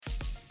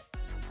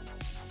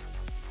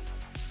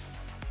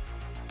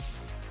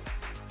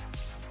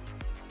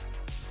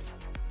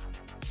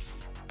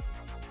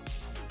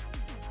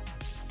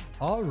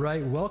All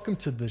right, welcome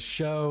to the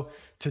show.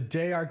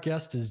 Today, our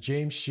guest is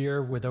James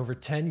Scherer with over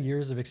 10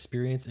 years of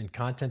experience in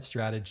content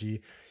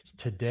strategy.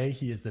 Today,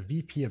 he is the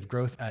VP of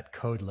Growth at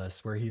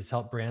Codeless, where he's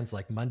helped brands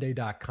like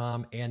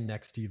Monday.com and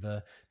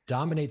Nextiva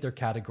dominate their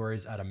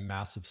categories at a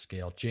massive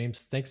scale.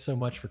 James, thanks so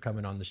much for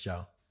coming on the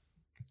show.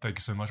 Thank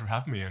you so much for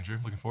having me, Andrew.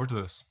 Looking forward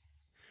to this.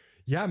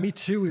 Yeah, me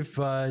too. We've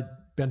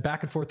been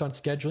back and forth on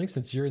scheduling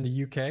since you're in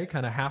the UK,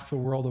 kind of half the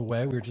world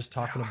away. We were just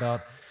talking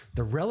about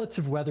the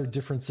relative weather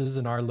differences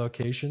in our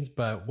locations,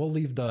 but we'll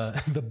leave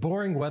the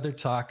boring weather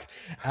talk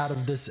out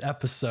of this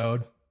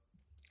episode.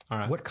 All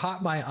right. What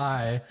caught my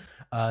eye,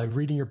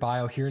 reading your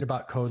bio, hearing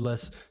about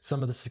Codeless,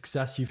 some of the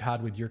success you've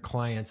had with your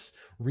clients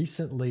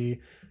recently,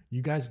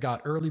 you guys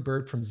got early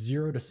bird from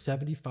 0 to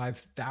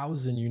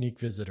 75,000 unique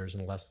visitors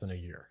in less than a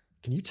year.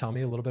 Can you tell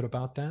me a little bit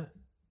about that?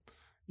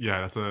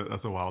 Yeah,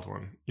 that's a wild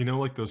one. You know,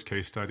 like those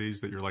case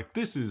studies that you're like,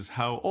 this is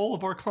how all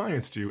of our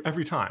clients do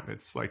every time.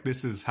 It's like,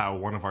 this is how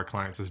one of our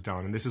clients has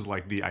done. And this is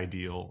like the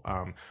ideal.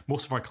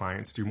 Most of our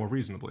clients do more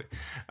reasonably.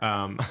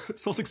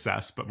 Still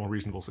success, but more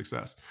reasonable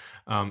success.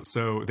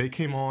 So they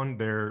came on,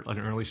 they're at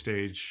an early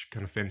stage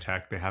kind of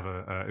fintech. They have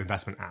a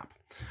investment app.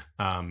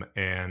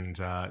 And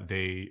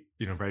they,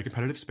 very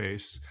competitive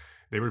space.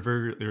 They were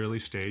very early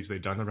stage.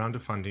 They'd done the round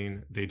of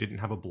funding. They didn't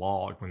have a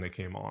blog when they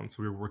came on.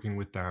 So we were working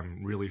with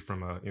them really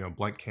from a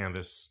blank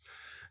canvas,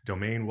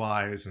 domain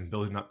wise, and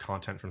building up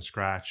content from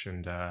scratch.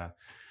 And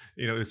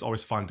it's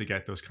always fun to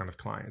get those kind of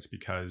clients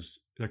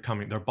because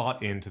they're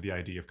bought into the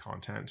idea of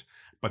content,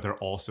 but they're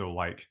also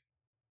like,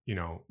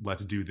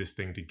 let's do this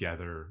thing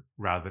together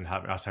rather than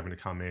us having to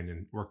come in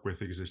and work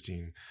with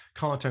existing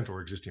content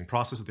or existing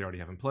processes they already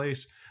have in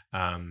place.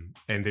 And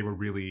they were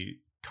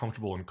really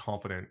comfortable and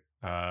confident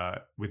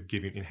with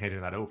giving and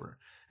handing that over.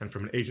 And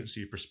from an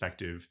agency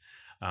perspective,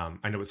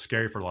 I know it's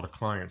scary for a lot of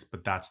clients,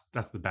 but that's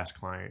the best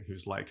client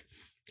who's like,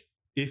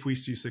 if we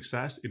see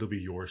success, it'll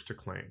be yours to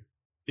claim.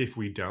 If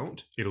we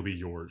don't, it'll be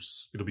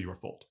yours. It'll be your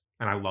fault.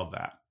 And I love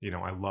that.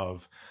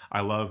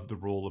 I love the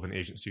role of an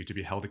agency to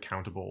be held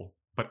accountable,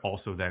 but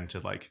also then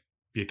to like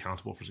be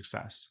accountable for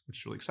success, which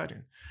is really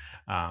exciting.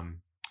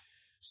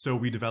 So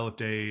we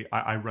developed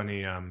I run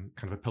a kind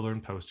of a pillar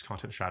and post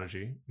content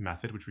strategy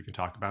method, which we can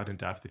talk about in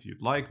depth if you'd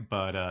like,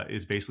 but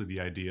is basically the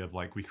idea of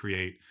like we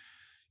create,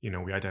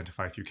 we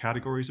identify a few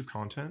categories of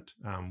content.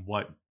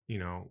 What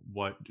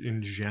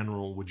in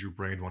general would your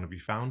brand want to be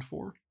found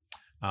for?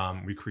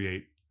 We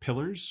create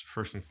pillars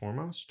first and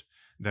foremost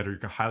that are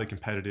highly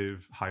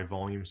competitive, high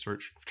volume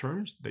search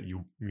terms that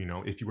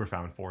if you were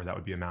found for, that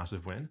would be a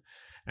massive win.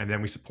 And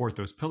then we support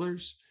those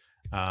pillars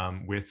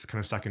with kind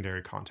of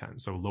secondary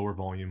content. So lower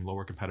volume,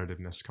 lower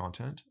competitiveness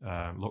content,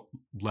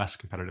 less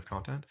competitive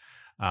content.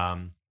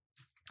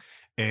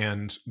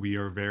 And we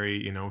are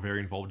very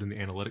involved in the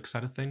analytics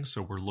side of things.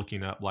 So we're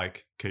looking at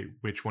like, okay,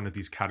 which one of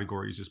these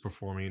categories is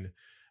performing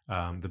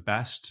the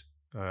best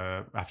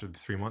after the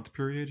 3-month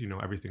period.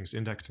 Everything's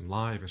indexed and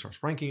live and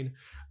starts ranking.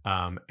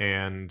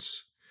 And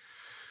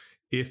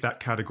if that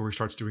category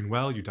starts doing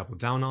well, you double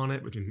down on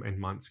it in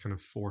months kind of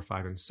 4,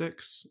 5, and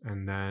 6,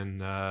 and then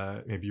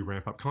maybe you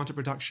ramp up content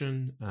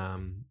production.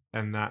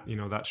 And that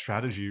that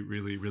strategy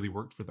really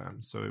worked for them.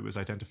 So it was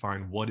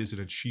identifying what is an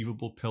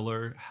achievable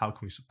pillar, how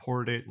can we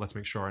support it? Let's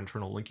make sure our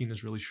internal linking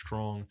is really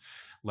strong.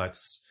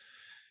 Let's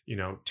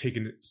take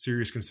into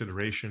serious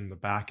consideration the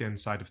back end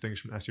side of things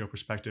from an SEO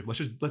perspective.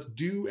 Let's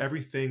do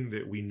everything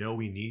that we know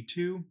we need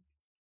to.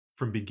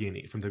 From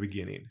the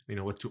beginning,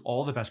 let's do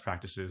all the best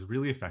practices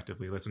really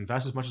effectively. Let's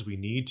invest as much as we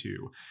need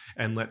to,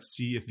 and let's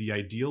see if the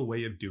ideal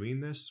way of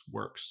doing this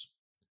works,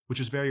 which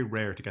is very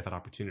rare to get that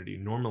opportunity.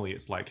 Normally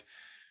it's like,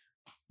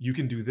 you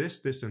can do this,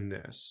 this, and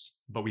this,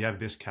 but we have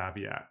this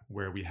caveat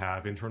where we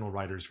have internal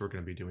writers who are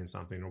going to be doing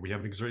something, or we have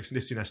an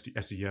existing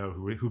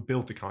SEO who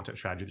built the content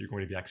strategy that you're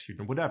going to be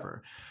executing, or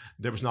whatever.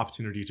 There was an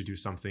opportunity to do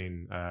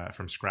something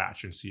from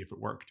scratch and see if it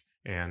worked.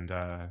 And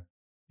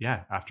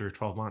after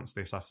 12 months,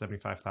 they saw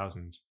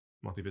 75,000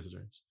 monthly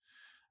visitors,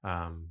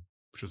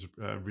 which was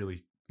a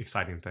really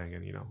exciting thing.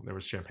 And, there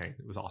was champagne.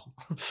 It was awesome.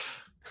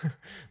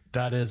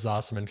 That is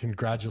awesome. And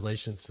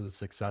congratulations to the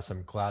success.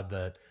 I'm glad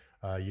that,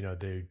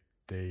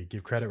 they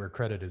give credit where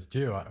credit is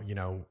due.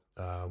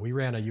 We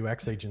ran a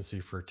UX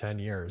agency for 10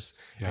 years.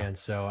 Yeah. And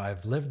so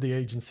I've lived the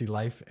agency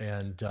life.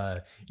 And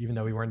even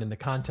though we weren't in the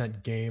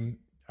content game,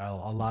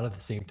 a lot of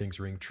the same things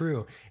ring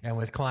true. And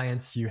with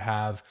clients, you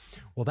have,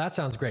 well, that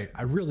sounds great.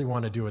 I really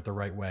want to do it the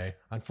right way.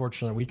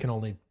 Unfortunately, we can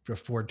only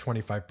afford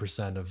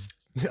 25%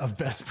 of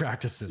best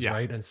practices, yeah.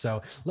 Right? And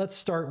so let's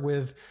start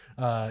with,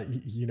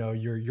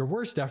 your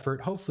worst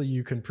effort. Hopefully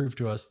you can prove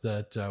to us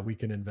that we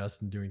can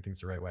invest in doing things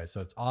the right way.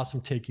 So it's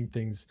awesome taking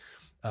things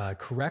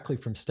correctly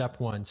from step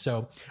one.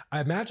 So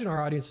I imagine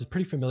our audience is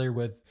pretty familiar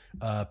with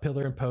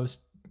pillar and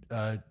post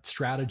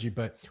strategy,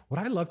 but what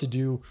I love to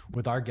do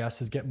with our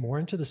guests is get more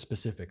into the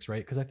specifics,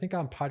 right? Because I think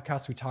on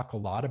podcasts, we talk a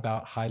lot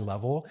about high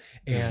level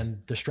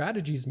and the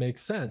strategies make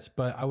sense,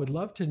 but I would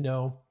love to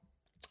know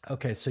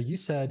Okay, so you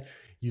said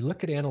you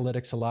look at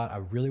analytics a lot. I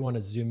really want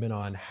to zoom in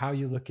on how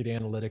you look at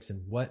analytics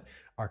and what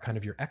are kind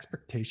of your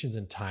expectations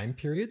and time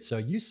periods. So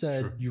you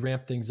said Sure. you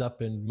ramp things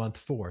up in month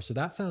 4. So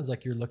that sounds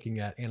like you're looking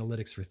at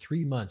analytics for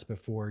 3 months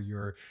before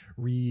you're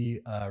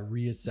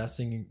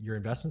reassessing your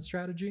investment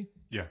strategy.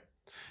 Yeah.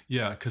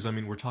 Yeah, because I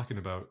mean, we're talking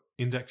about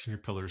indexing your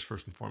pillars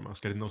first and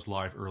foremost, getting those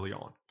live early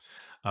on,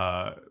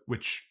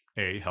 which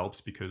A helps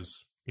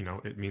because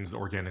it means that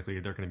organically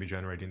they're going to be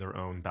generating their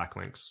own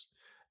backlinks.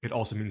 It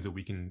also means that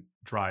we can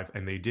drive,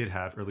 and they did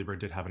have Earlybird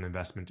did have an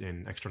investment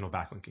in external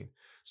backlinking,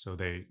 so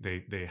they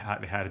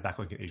had a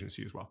backlinking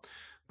agency as well.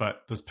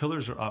 But those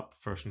pillars are up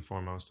first and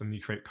foremost, and you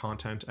create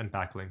content and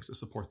backlinks that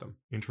support them,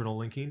 internal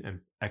linking and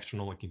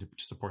external linking to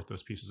support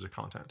those pieces of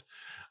content.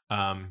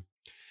 Um,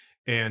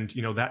 and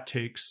that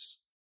takes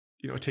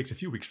it takes a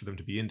few weeks for them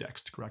to be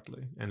indexed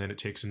correctly, and then it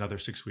takes another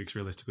 6 weeks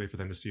realistically for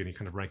them to see any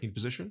kind of ranking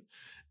position.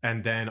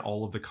 And then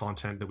all of the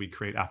content that we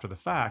create after the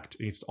fact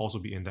needs to also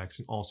be indexed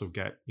and also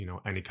get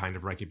any kind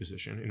of ranking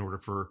position in order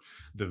for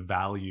the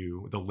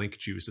value, the link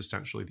juice,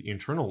 essentially the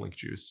internal link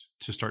juice,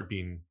 to start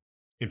being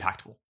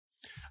impactful.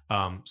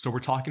 So we're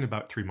talking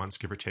about 3 months,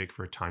 give or take,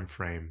 for a time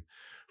frame.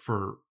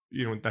 For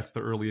that's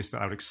the earliest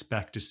that I would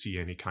expect to see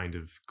any kind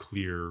of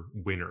clear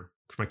winner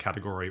from a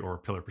category or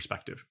pillar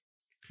perspective.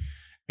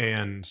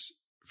 And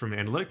from an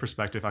analytic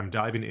perspective, I'm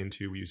diving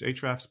into, we use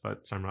Ahrefs,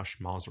 but SEMrush,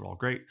 Moz are all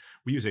great.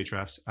 We use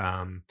Ahrefs.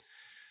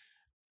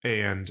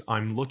 And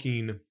I'm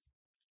looking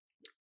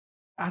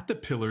at the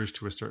pillars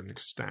to a certain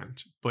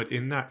extent. But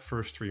in that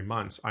first 3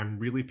 months, I'm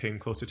really paying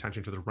close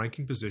attention to the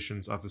ranking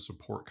positions of the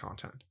support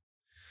content.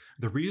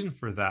 The reason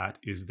for that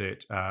is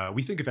that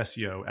we think of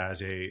SEO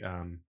as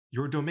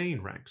your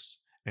domain ranks.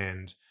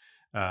 And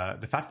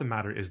the fact of the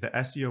matter is that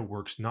SEO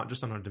works not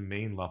just on a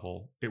domain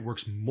level, it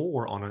works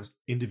more on an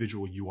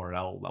individual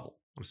URL level,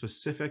 on a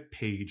specific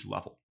page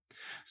level.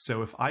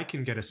 So if I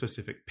can get a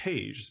specific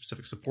page, a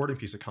specific supporting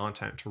piece of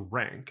content to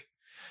rank,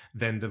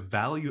 then the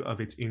value of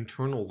its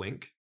internal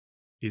link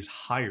is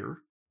higher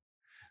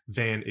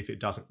than if it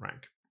doesn't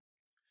rank.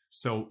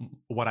 So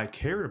what I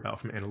care about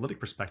from an analytic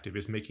perspective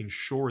is making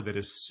sure that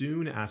as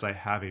soon as I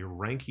have a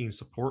ranking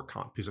support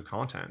piece of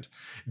content,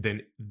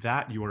 then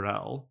that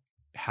URL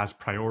has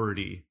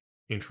priority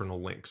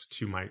internal links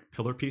to my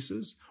pillar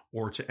pieces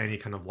or to any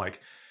kind of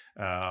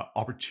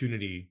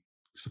opportunity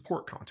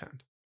support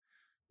content.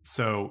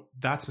 So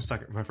that's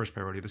my first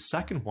priority. The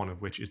second one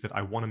of which is that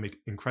I want to make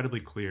incredibly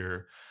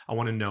clear, I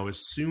want to know as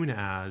soon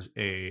as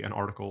an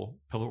article,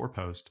 pillar or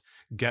post,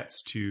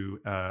 gets to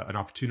an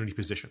opportunity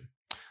position.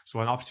 So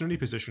an opportunity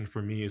position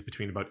for me is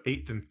between about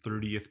 8th and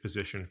 30th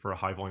position for a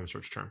high volume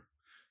search term.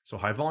 So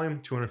high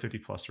volume, 250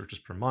 plus searches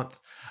per month,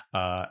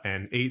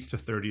 and 8th to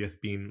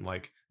 30th being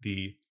like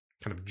the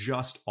kind of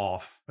just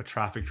off a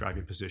traffic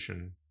driving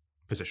position.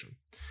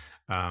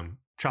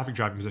 Traffic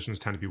driving positions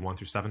tend to be 1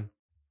 through 7.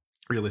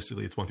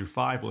 Realistically, it's 1 through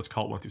 5, but let's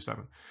call it 1 through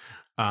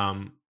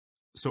 7.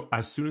 So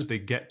as soon as they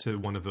get to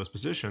one of those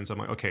positions, I'm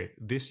like, okay,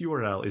 this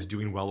URL is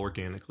doing well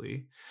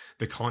organically.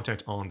 The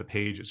content on the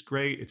page is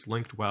great. It's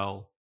linked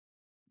well.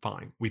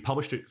 Fine. We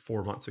published it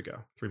 3 months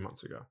ago.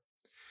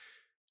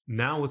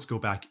 Now let's go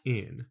back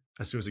in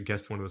as soon as it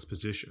gets to one of those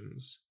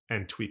positions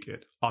and tweak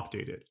it,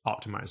 update it,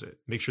 optimize it,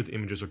 make sure the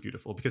images are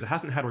beautiful, because it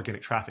hasn't had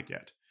organic traffic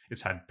yet.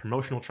 It's had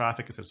promotional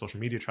traffic, it's had social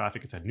media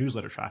traffic, it's had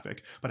newsletter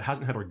traffic, but it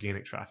hasn't had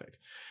organic traffic.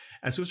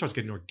 As soon as it starts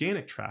getting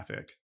organic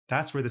traffic,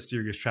 that's where the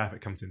serious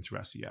traffic comes in through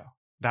SEO.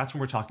 That's when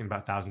we're talking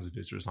about thousands of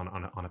visitors on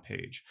a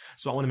page.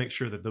 So I want to make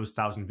sure that those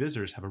 1,000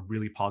 visitors have a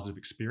really positive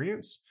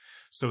experience,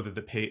 so that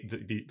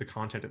the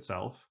content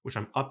itself, which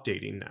I'm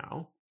updating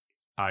now,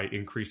 I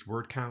increase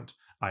word count,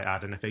 I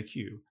add an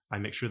FAQ, I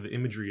make sure the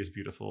imagery is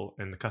beautiful,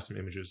 and the custom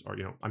images are,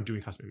 I'm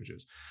doing custom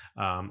images.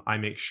 I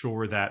make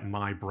sure that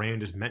my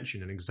brand is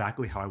mentioned and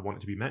exactly how I want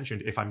it to be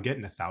mentioned if I'm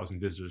getting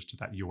 1,000 visitors to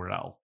that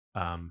URL,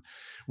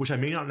 which I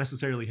may not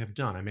necessarily have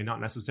done. I may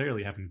not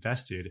necessarily have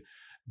invested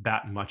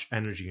that much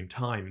energy and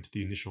time into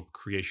the initial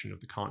creation of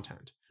the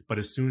content. But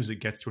as soon as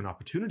it gets to an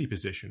opportunity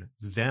position,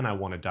 then I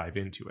want to dive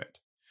into it.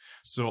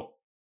 So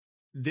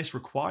this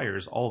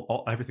requires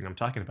everything I'm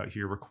talking about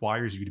here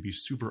requires you to be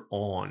super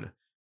on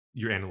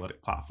your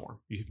analytic platform.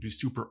 You have to be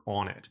super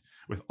on it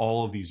with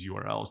all of these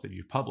URLs that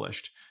you've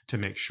published to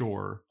make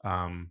sure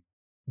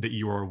that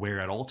you are aware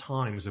at all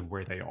times of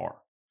where they are.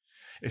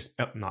 It's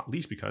not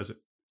least because,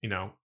 in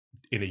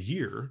a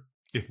year,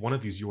 if one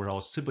of these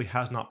URLs simply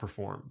has not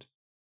performed,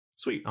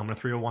 sweet, I'm going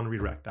to 301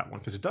 redirect that one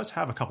because it does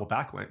have a couple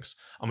backlinks.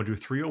 I'm going to do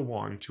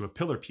 301 to a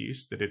pillar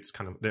piece that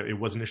it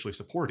was initially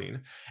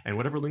supporting, and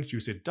whatever link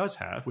juice it does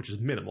have, which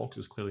is minimal because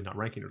it's clearly not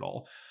ranking at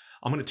all,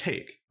 I'm going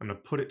to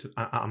put it to,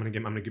 I'm going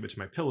to give it to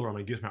my pillar. I'm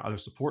going to give it to my other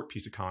support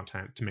piece of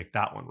content to make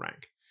that one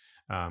rank.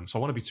 So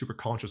I want to be super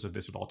conscious of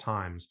this at all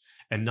times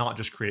and not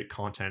just create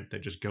content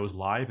that just goes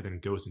live and then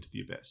goes into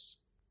the abyss.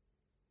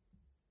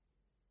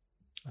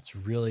 That's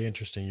really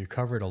interesting. You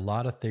covered a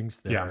lot of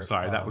things Yeah, I'm there.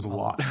 sorry, that was a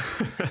lot.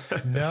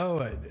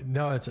 No,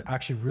 it's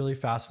actually really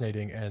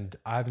fascinating, and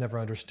I've never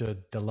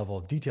understood the level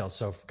of detail.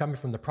 So, coming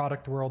from the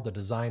product world, the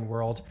design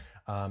world,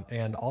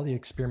 and all the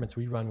experiments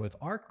we run with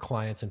our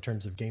clients in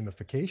terms of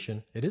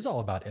gamification, it is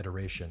all about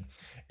iteration.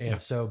 Yeah.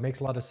 And so, it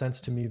makes a lot of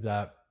sense to me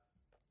that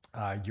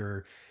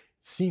you're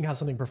seeing how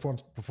something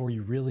performs before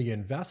you really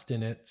invest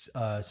in it.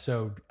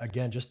 So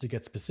again, just to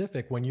get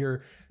specific, when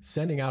you're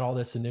sending out all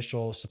this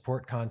initial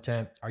support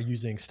content, are you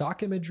using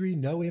stock imagery,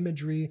 no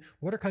imagery?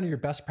 What are kind of your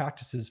best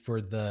practices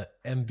for the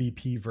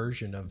MVP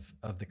version of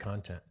the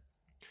content?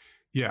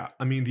 Yeah,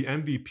 I mean the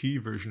MVP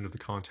version of the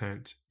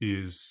content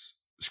is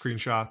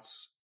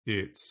screenshots.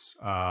 It's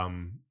let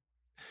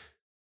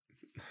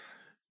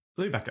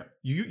me back up.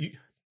 You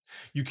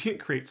can't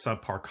create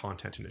subpar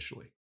content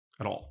initially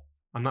at all.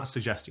 I'm not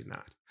suggesting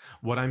that.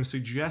 What I'm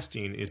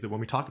suggesting is that when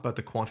we talk about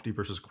the quantity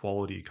versus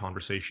quality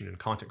conversation in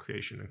content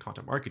creation and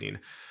content marketing,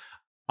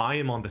 I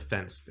am on the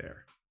fence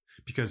there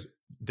because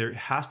there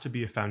has to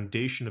be a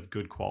foundation of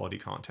good quality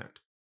content,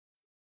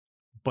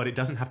 but it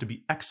doesn't have to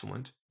be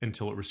excellent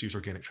until it receives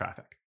organic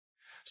traffic.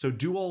 So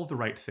do all of the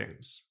right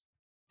things,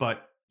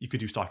 but you could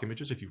do stock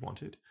images if you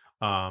wanted.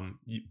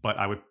 But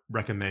I would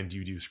recommend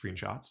you do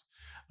screenshots.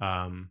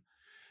 You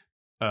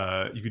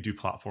could do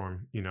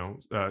platform,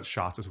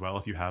 shots as well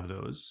if you have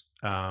those.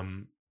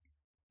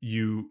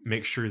 You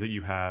make sure that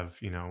you have,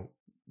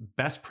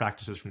 best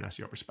practices from an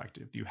SEO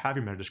perspective. You have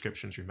your meta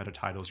descriptions, your meta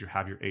titles, you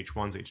have your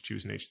H1s,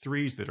 H2s, and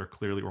H3s that are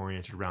clearly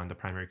oriented around the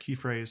primary key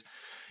phrase.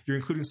 You're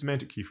including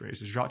semantic key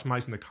phrases. You're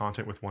optimizing the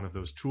content with one of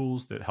those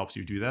tools that helps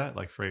you do that,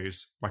 like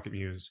Phrase, Market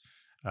Muse,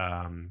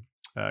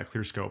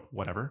 ClearScope,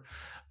 whatever.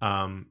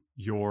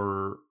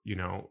 You're,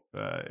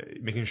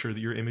 making sure that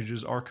your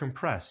images are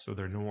compressed so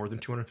they're no more than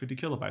 250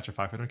 kilobytes or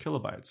 500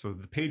 kilobytes. So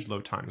the page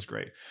load time is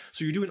great.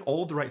 So you're doing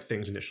all the right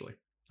things initially.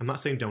 I'm not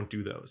saying don't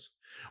do those.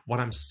 What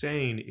I'm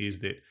saying is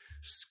that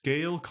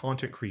scale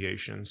content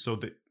creation so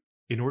that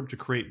in order to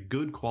create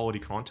good quality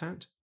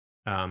content,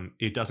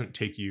 it doesn't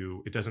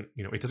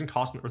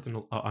cost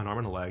an arm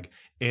and a leg,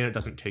 and it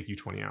doesn't take you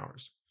 20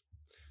 hours.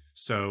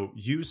 So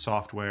use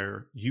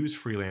software, use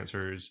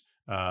freelancers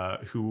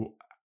who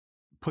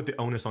put the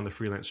onus on the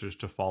freelancers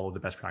to follow the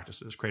best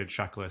practices, create a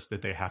checklist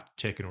that they have to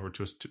tick in order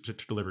to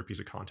deliver a piece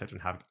of content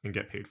and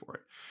get paid for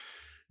it.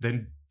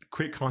 Then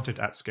create content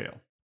at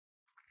scale,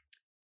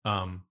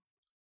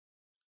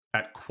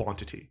 at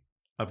quantity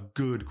of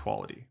good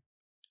quality.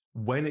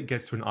 When it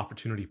gets to an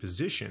opportunity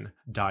position,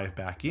 dive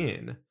back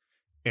in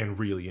and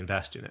really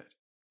invest in it.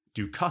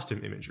 Do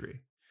custom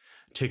imagery.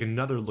 Take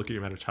another look at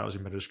your meta titles,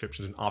 your meta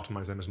descriptions, and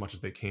optimize them as much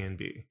as they can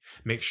be.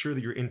 Make sure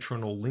that your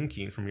internal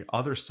linking from your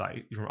other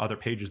site, from other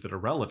pages that are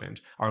relevant,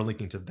 are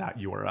linking to that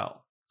URL.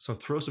 So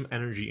throw some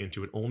energy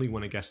into it only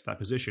when it gets to that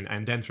position,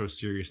 and then throw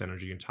serious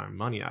energy and time and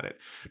money at it.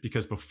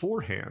 Because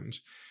beforehand,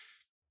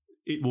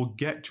 it will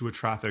get to it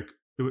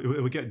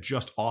will get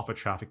just off a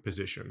traffic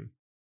position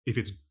if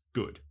it's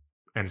good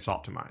and it's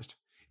optimized.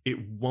 It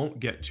won't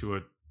get to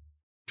a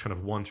kind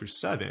of 1 through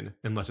 7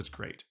 unless it's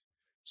great.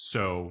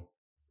 So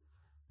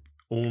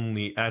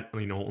only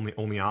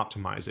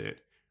optimize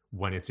it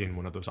when it's in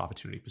one of those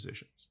opportunity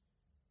positions.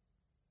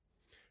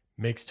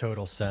 Makes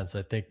total sense.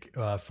 I think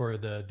for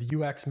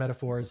the UX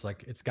metaphors,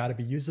 like it's got to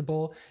be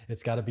usable,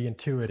 it's got to be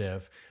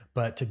intuitive,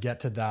 but to get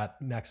to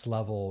that next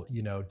level,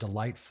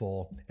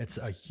 delightful, it's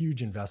a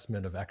huge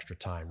investment of extra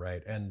time,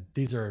 right? And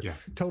these are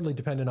totally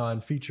dependent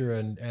on feature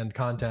and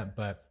content.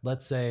 But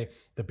let's say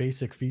the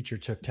basic feature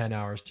took 10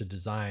 hours to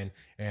design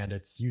and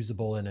it's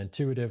usable and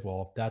intuitive.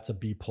 Well, that's a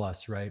B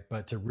plus, right?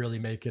 But to really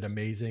make it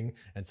amazing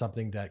and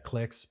something that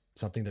clicks,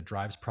 something that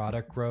drives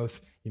product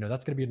growth,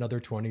 that's going to be another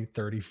 20,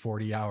 30,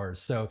 40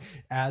 hours. So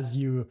as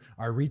you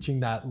are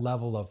reaching that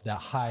level of that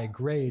high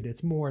grade,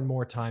 it's more and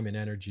more time and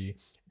energy.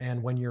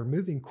 And when you're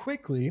moving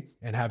quickly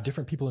and have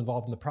different people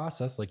involved in the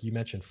process, like you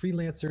mentioned,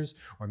 freelancers,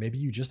 or maybe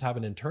you just have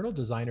an internal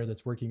designer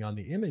that's working on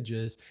the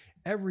images,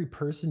 every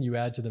person you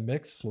add to the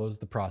mix slows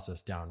the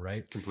process down,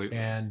 right? Completely.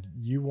 And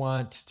you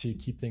want to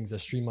keep things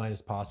as streamlined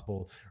as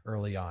possible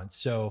early on.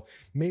 So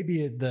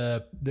maybe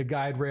the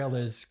guide rail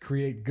is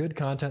create good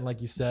content,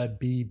 like you said,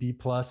 B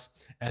plus,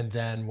 and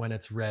then when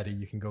it's ready,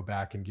 you can go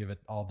back and give it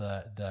all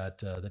the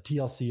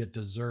TLC it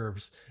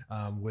deserves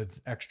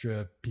with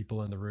extra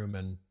people in the room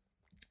and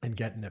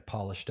getting it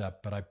polished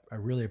up. But I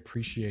really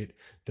appreciate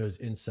those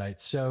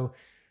insights. So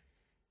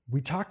we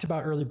talked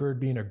about Early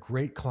Bird being a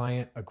great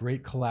client, a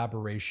great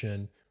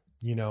collaboration.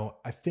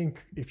 I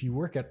think if you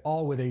work at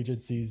all with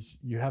agencies,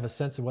 you have a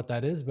sense of what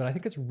that is, but I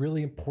think it's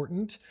really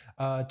important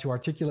to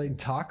articulate and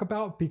talk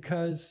about,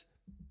 because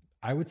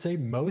I would say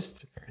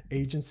most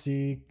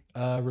agency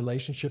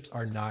relationships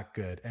are not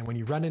good. And when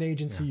you run an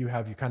agency, you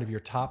have your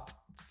top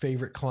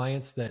favorite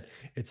clients that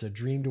it's a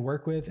dream to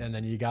work with, and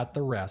then you got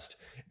the rest.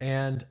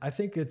 And I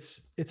think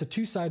it's a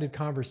two-sided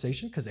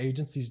conversation, because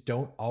agencies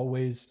don't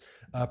always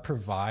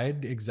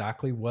provide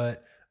exactly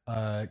what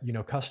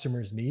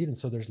customers need, and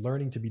so there's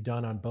learning to be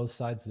done on both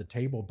sides of the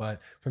table.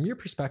 But from your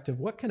perspective,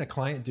 what can a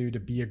client do to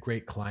be a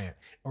great client,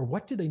 or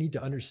what do they need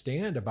to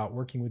understand about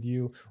working with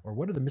you, or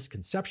what are the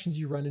misconceptions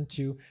you run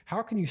into?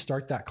 How can you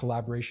start that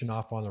collaboration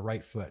off on the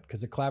right foot?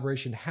 Because the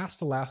collaboration has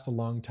to last a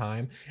long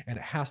time, and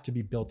it has to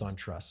be built on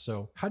trust.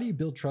 So how do you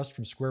build trust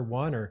from square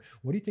one, or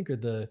what do you think are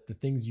the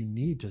things you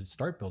need to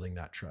start building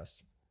that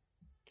trust?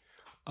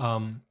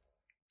 Um,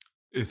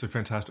 it's a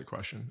fantastic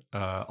question.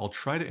 I'll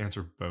try to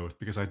answer both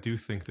because I do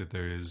think that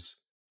there is.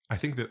 I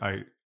think that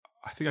I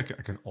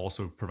can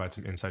also provide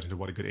some insight into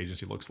what a good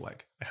agency looks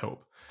like. I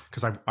hope,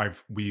 because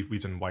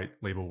we've done white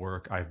label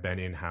work. I've been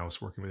in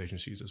house working with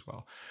agencies as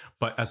well.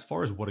 But as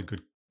far as what a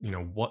good,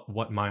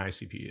 what my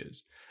ICP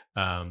is,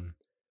 um,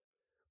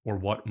 or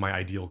what my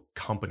ideal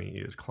company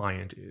is,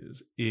 client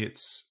is,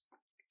 it's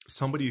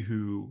somebody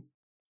who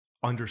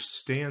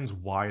understands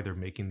why they're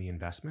making the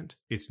investment.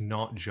 It's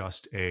not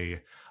just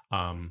a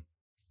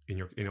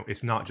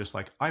it's not just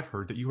like, I've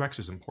heard that UX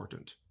is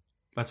important,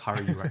 let's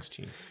hire a UX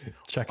team.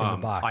 Checking the I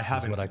box is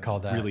haven't what I call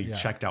that. really Yeah.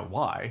 checked out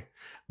why,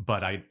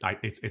 but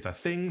it's a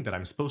thing that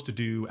I'm supposed to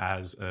do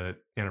as a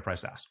enterprise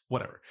SaaS,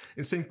 whatever.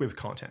 It's same with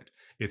content.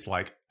 It's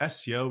like,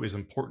 SEO is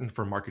important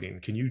for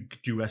marketing. Can you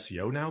do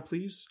SEO now,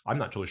 please? I'm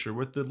not totally sure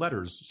what the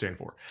letters stand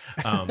for.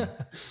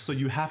 So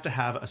you have to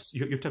have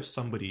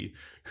somebody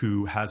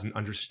who has an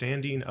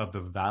understanding of the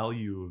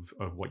value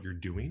of what you're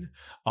doing.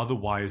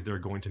 Otherwise, they're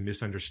going to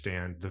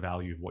misunderstand the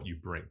value of what you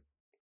bring,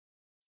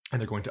 and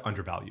they're going to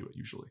undervalue it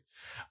usually.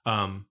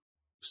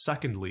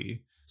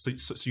 Secondly,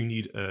 so you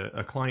need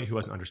a client who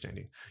has an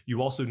understanding.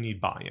 You also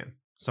need buy-in,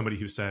 somebody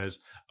who says,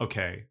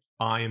 okay,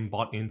 I am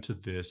bought into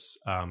this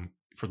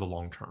for the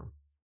long term.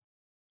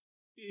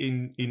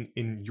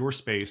 In your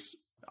space,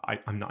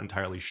 I'm not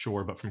entirely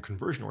sure, but from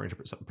conversion-oriented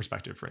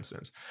perspective, for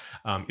instance,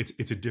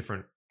 it's a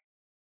different.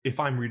 If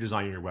I'm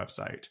redesigning your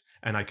website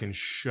and I can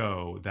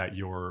show that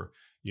your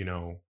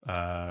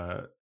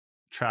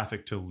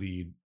traffic to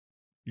lead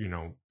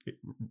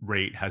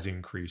rate has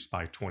increased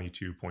by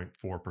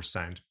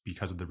 22.4%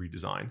 because of the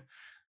redesign,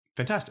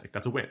 fantastic,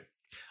 that's a win.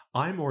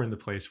 I'm more in the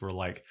place where,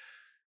 like,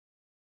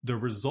 the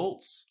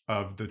results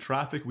of the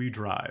traffic we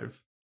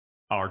drive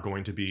are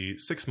going to be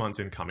 6 months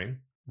incoming,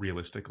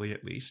 realistically,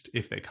 at least,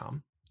 if they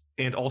come.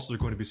 And also they're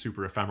going to be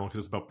super ephemeral because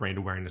it's about brand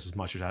awareness as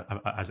much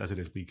as it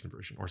is lead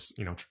conversion or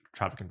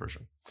traffic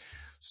conversion.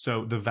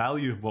 So the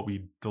value of what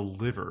we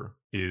deliver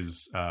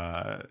is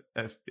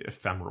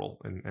ephemeral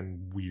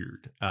and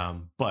weird,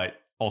 but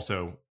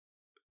also,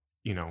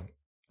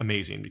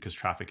 amazing, because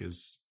traffic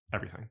is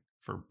everything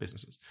for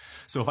businesses.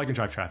 So if I can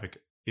drive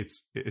traffic,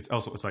 it's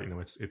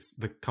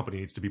the company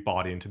needs to be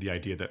bought into the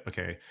idea that,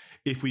 okay,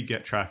 if we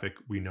get traffic,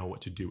 we know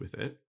what to do with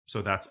it.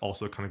 So that's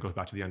also kind of goes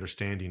back to the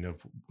understanding of,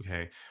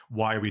 okay,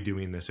 why are we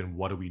doing this and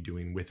what are we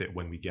doing with it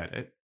when we get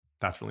it?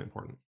 That's really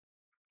important.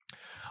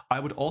 I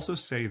would also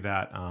say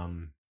that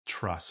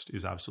trust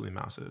is absolutely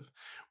massive,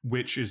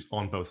 which is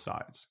on both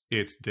sides.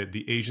 It's that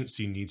the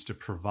agency needs to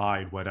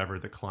provide whatever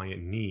the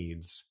client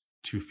needs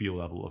to feel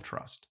a level of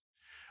trust.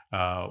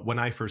 When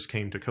I first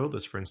came to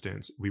Codeless, for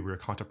instance, we were a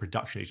content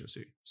production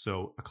agency.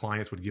 So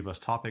clients would give us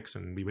topics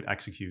and we would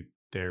execute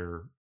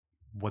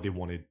what they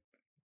wanted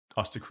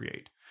us to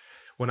create.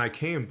 When I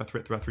came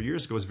about 3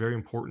 years ago, it was very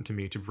important to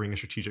me to bring a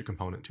strategic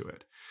component to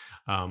it.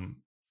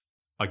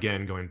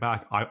 Again, going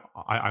back,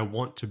 I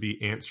want to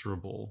be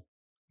answerable,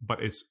 but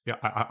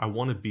I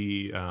want to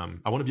be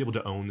able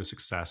to own the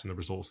success and the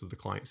results that the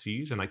client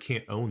sees, and I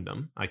can't own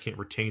them. I can't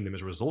retain them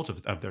as a result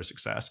of their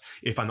success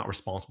if I'm not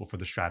responsible for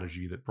the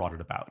strategy that brought it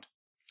about.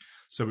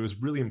 So it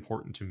was really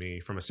important to me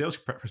from a sales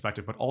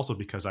perspective, but also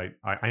because I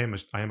am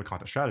a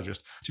content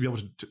strategist, to be able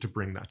to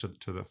bring that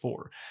to the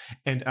fore.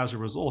 And as a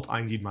result,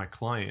 I need my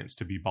clients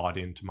to be bought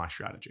into my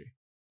strategy.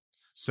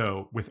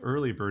 So with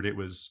Early Bird, it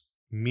was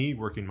me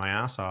working my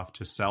ass off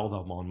to sell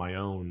them on my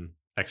own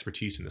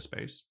expertise in the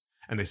space.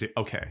 And they say,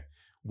 okay,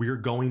 we're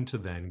going to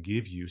then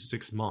give you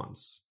 6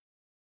 months.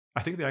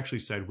 I think they actually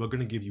said, we're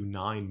going to give you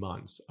 9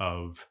 months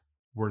of,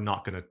 we're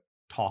not going to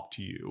talk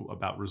to you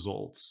about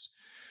results,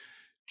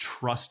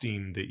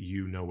 trusting that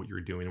you know what you're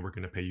doing, and we're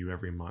going to pay you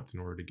every month in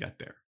order to get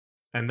there.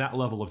 And that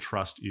level of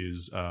trust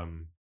is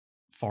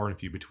far and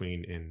few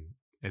between in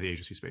the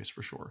agency space,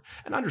 for sure.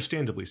 And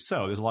understandably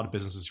so. There's a lot of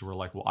businesses who are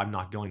like, well, I'm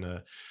not going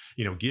to,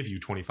 give you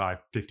 25,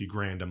 50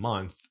 grand a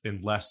month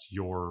unless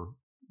you're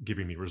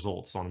giving me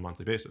results on a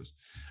monthly basis.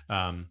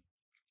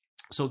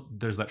 So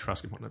there's that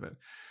trust component of it.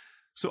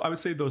 So I would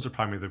say those are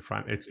primarily the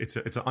prime. It's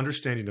an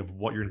understanding of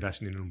what you're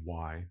investing in and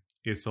why.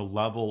 It's a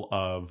level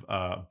of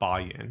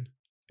buy-in,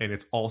 and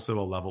it's also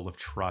a level of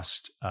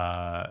trust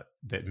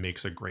that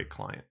makes a great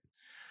client.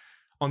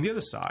 On the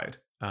other side,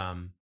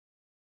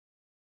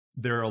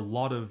 there are a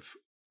lot of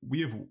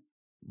we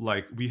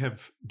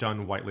have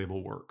done white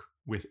label work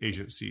with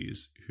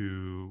agencies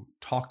who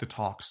talk the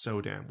talk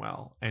so damn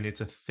well, and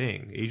it's a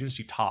thing.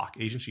 Agency talk,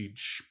 agency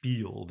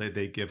spiel that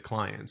they give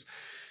clients.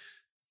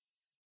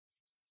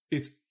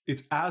 It's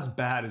as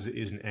bad as it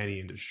is in any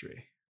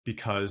industry,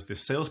 because the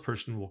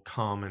salesperson will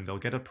come and they'll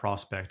get a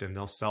prospect and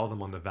they'll sell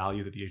them on the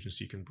value that the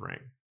agency can bring.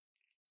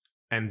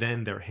 and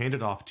then they're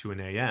handed off to an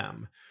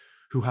AM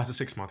who has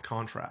a 6-month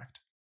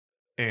contract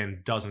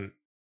and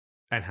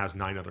has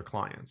 9 other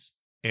clients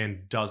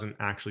and doesn't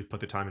actually put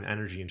the time and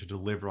energy in to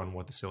deliver on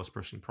what the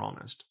salesperson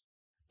promised.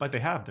 But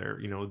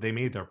they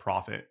made their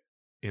profit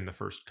in the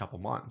first couple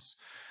months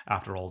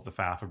after all of the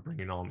faff of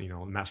bringing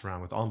on, mess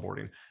around with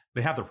onboarding.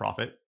 They have their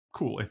profit.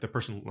 Cool. If the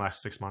person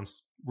lasts 6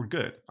 months, we're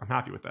good. I'm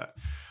happy with that.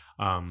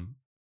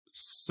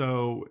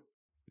 So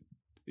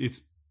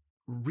it's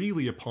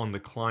really upon the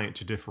client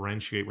to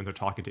differentiate when they're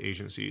talking to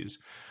agencies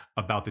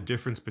about the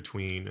difference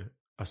between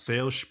a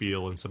sales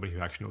spiel and somebody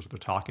who actually knows what they're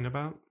talking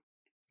about.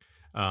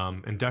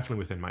 And definitely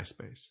within my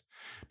space,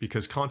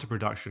 because content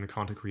production and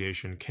content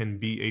creation can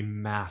be a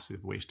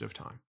massive waste of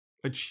time,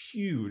 a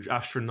huge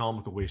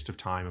astronomical waste of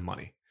time and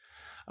money.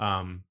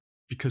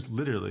 Because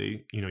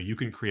literally, you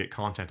can create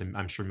content, and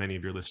I'm sure many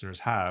of your listeners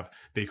have,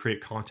 they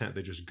create content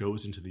that just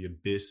goes into the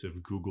abyss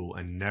of Google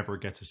and never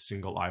gets a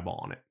single eyeball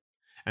on it.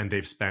 And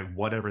they've spent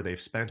whatever they've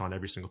spent on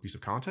every single piece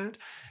of content.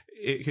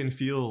 It can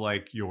feel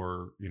like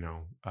you're,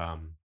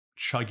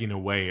 chugging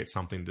away at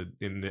something that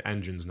in the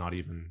engine's not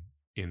even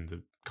in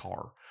the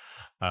car.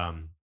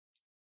 And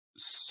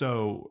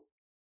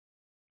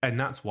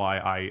that's why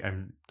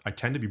I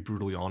tend to be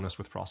brutally honest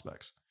with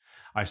prospects.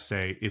 I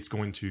say if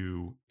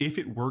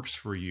it works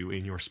for you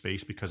in your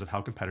space because of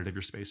how competitive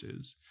your space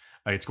is,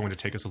 it's going to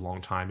take us a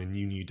long time and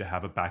you need to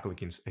have a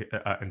backlink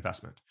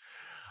investment.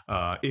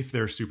 If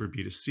they're super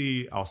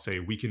B2C, I'll say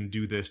we can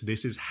do this.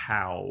 This is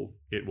how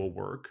it will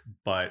work,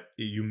 but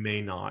you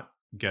may not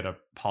get a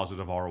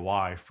positive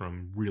ROI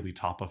from really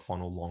top of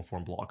funnel long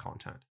form blog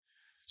content.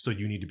 So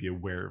you need to be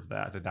aware of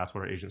that's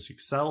what our agency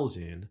excels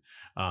in.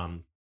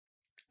 And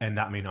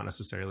that may not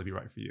necessarily be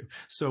right for you.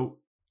 So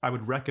I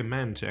would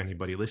recommend to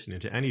anybody listening,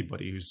 to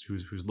anybody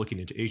who's looking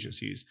into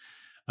agencies,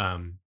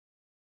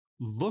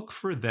 look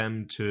for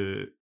them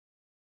to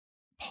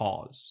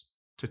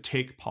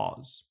take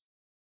pause.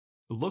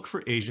 Look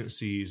for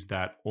agencies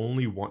that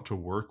only want to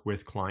work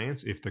with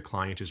clients if the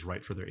client is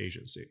right for their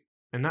agency.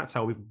 And that's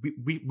how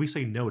we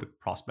say no to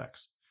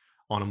prospects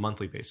on a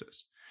monthly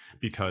basis,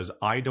 because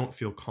I don't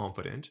feel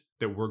confident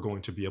that we're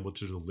going to be able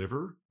to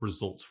deliver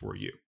results for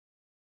you.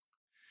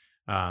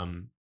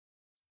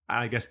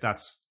 I guess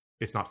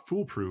it's not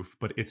foolproof,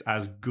 but it's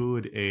as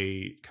good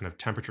a kind of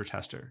temperature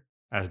tester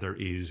as there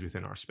is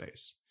within our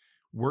space.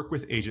 Work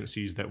with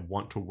agencies that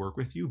want to work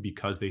with you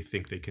because they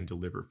think they can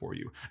deliver for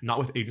you, not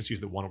with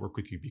agencies that want to work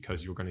with you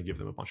because you're going to give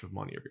them a bunch of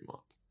money every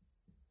month.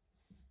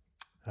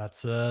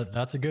 That's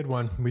a good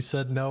one. We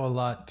said no a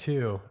lot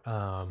too.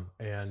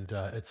 And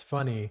it's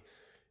funny,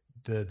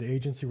 the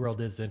agency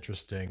world is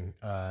interesting.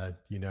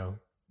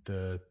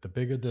 The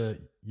bigger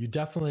you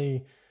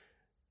definitely,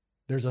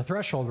 there's a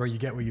threshold where you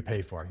get what you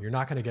pay for. You're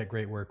not going to get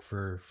great work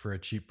for a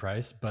cheap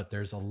price, but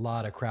there's a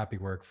lot of crappy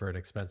work for an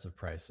expensive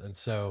price. And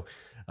so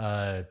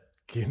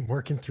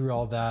working through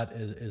all that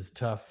is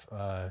tough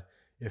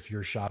if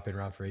you're shopping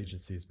around for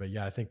agencies. But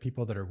yeah, I think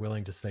people that are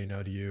willing to say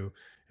no to you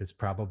is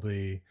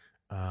probably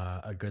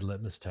a good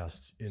litmus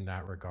test in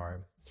that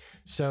regard.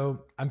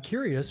 So I'm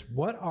curious,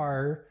 what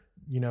are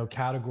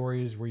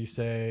categories where you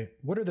say,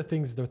 what are the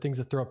things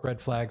that throw up red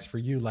flags for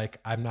you? Like,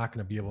 I'm not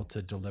going to be able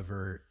to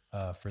deliver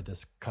for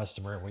this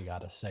customer, and we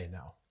got to say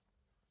no.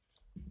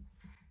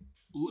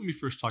 Let me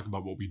first talk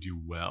about what we do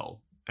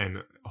well,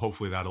 and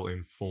hopefully that'll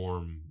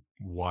inform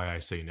why I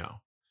say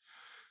no.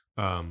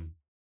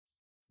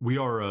 We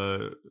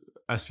are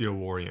SEO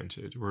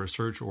oriented. We're a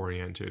search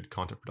oriented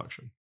content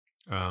production.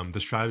 The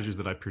strategies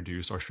that I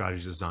produce are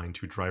strategies designed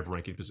to drive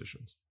ranking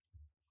positions.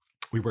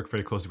 We work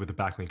very closely with the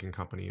backlinking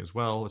company as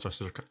well. It's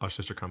our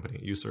sister company,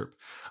 Usurp.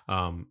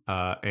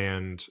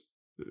 And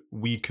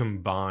we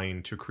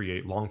combine to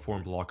create long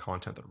form blog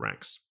content that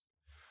ranks.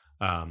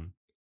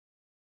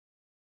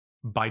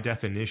 By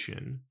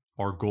definition,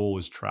 our goal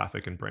is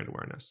traffic and brand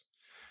awareness.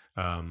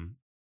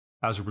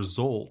 As a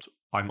result,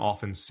 I'm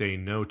often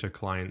saying no to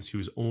clients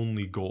whose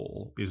only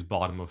goal is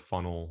bottom of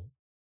funnel,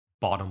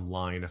 bottom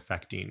line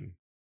affecting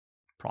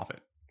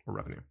profit or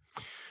revenue.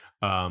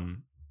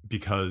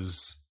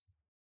 Because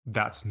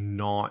that's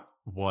not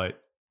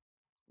what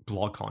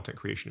blog content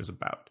creation is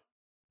about,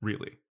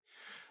 really.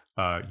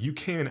 You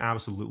can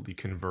absolutely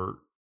convert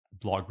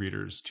blog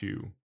readers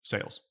to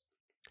sales.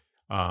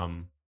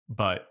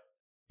 But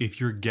if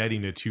you're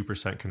getting a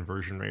 2%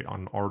 conversion rate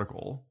on an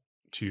article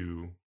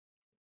to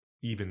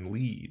even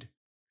lead,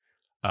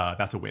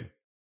 that's a win.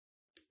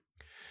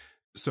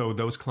 So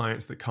those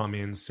clients that come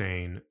in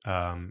saying,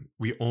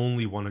 we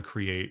only want to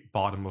create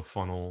bottom of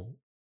funnel,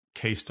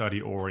 case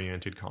study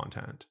oriented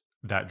content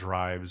that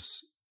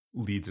drives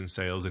leads and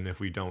sales, and if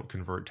we don't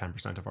convert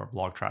 10% of our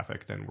blog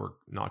traffic, then we're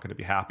not going to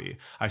be happy.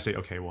 I say,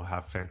 okay, we'll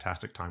have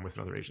fantastic time with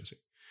another agency.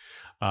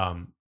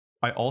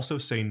 I also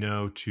say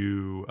no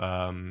to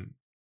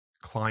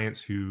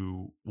clients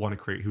who want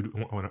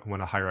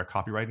to hire a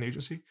copywriting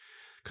agency,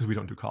 because we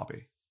don't do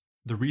copy.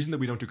 The reason that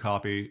we don't do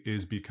copy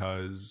is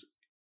because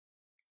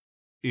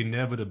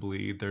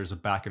inevitably there's a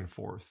back and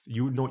forth.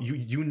 You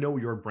know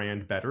your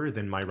brand better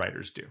than my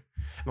writers do.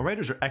 My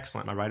writers are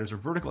excellent. My writers are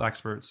vertical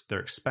experts. They're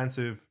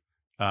expensive.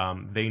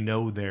 They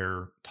know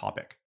their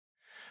topic,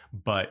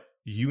 but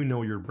you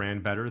know your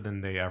brand better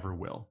than they ever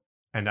will.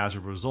 And as a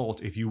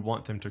result, if you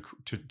want them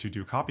to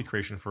do copy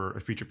creation for a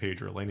feature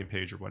page or a landing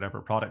page or whatever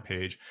product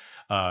page,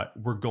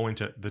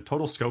 the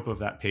total scope of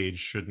that page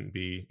shouldn't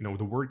be,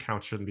 the word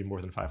count shouldn't be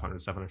more than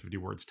 500, 750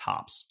 words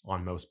tops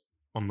on most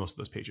of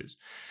those pages.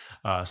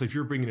 So if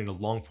you're bringing in a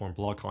long form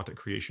blog content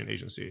creation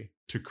agency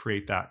to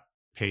create that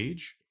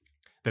page,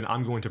 then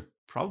I'm going to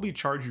probably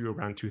charge you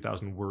around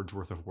 2,000 words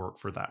worth of work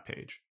for that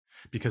page.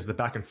 Because the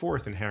back and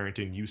forth inherent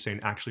in you saying,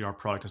 actually, our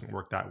product doesn't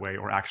work that way,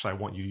 or actually, I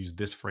want you to use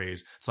this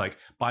phrase. It's like,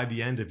 by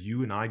the end of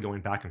you and I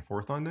going back and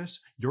forth on this,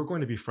 you're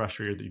going to be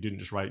frustrated that you didn't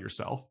just write it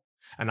yourself.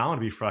 And I want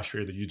to be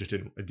frustrated that you just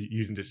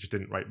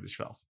didn't write it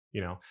yourself,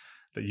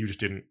 that you just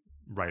didn't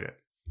write it.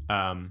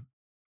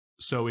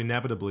 So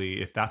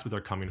inevitably, if that's what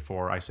they're coming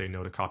for, I say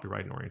no to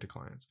copywriting-oriented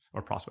clients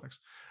or prospects.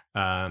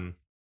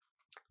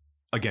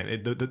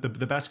 Again,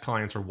 the best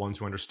clients are ones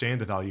who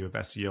understand the value of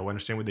SEO,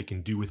 understand what they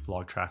can do with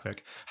blog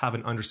traffic, have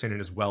an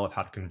understanding as well of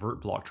how to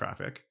convert blog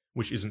traffic,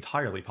 which is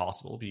entirely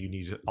possible, but you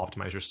need to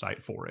optimize your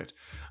site for it.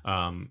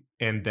 And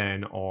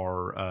then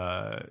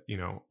are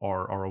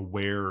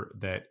aware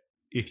that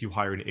if you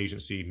hire an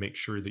agency, make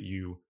sure that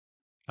you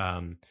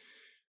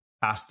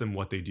ask them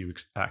what they do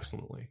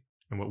excellently.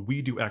 And what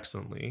we do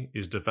excellently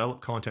is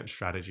develop content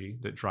strategy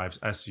that drives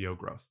SEO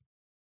growth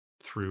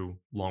through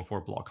long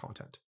form blog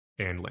content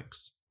and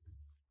links.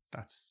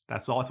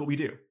 That's all. That's what we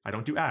do. I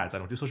don't do ads. I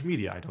don't do social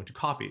media. I don't do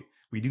copy.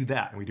 We do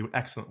that, and we do it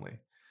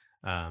excellently.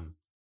 And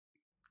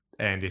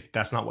if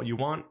that's not what you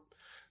want,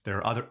 there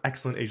are other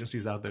excellent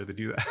agencies out there that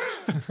do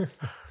that.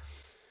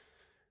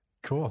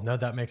 Cool. No,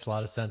 that makes a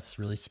lot of sense.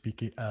 Really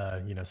sticking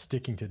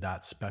to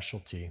that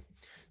specialty.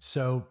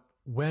 So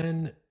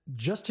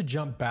just to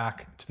jump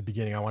back to the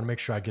beginning, I want to make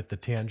sure I get the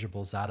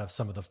tangibles out of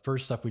some of the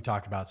first stuff we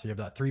talked about. So you have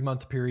that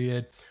 3-month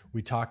period.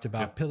 We talked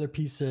about pillar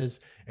pieces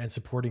and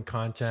supporting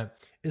content.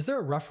 Is there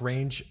a rough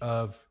range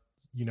of,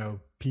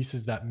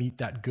 pieces that meet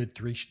that good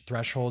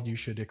threshold you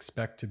should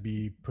expect to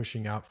be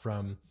pushing out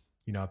from,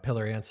 a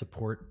pillar and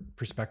support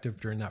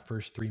perspective during that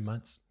first 3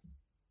 months?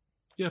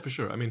 Yeah, for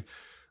sure. I mean,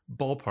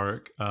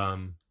 ballpark,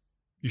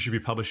 you should be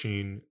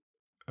publishing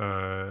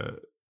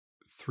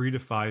 3 to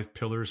 5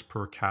 pillars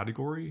per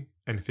category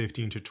and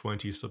 15 to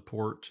 20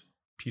 support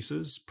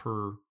pieces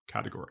per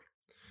category.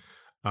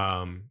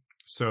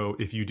 So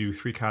if you do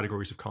 3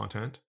 categories of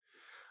content,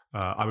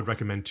 I would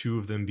recommend 2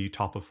 of them be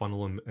top of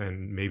funnel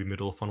and maybe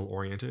middle of funnel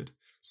oriented.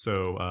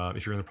 So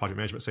if you're in the project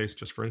management space,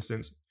 just for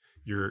instance,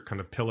 your kind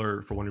of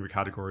pillar for one of your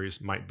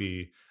categories might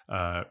be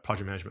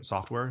project management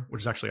software,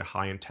 which is actually a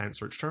high intent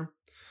search term.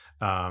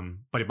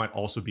 But it might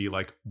also be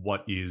like,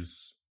 what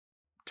is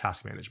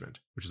task management,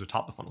 which is a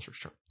top of funnel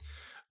search term.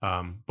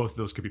 Both of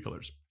those could be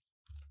pillars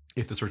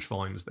if the search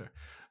volume is there.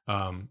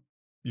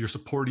 You're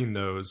supporting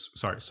those.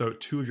 So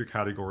 2 of your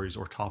categories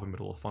are top and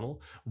middle of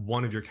funnel.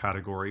 1 of your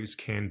categories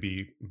can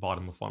be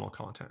bottom of funnel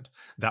content.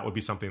 That would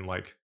be something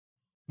like,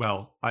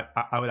 well,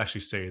 I would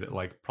actually say that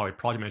like probably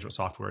project management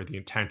software, the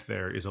intent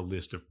there is a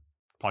list of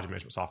project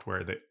management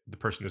software that the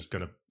person is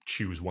going to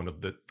choose one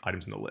of the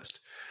items in the list.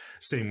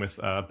 Same with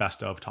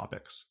best of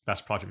topics,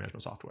 best project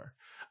management software.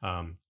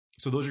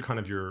 So those are kind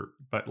of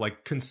but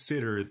like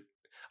consider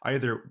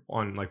either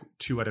on like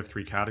 2 out of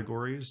 3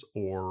 categories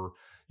or,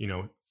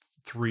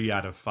 3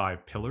 out of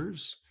 5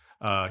 pillars.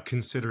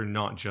 Consider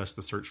not just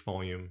the search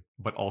volume,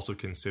 but also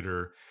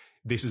consider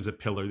this is a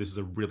pillar. This is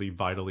a really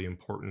vitally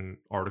important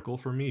article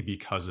for me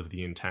because of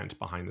the intent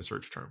behind the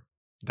search term.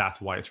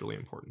 That's why it's really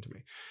important to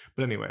me.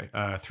 But anyway,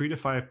 3 to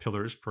 5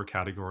 pillars per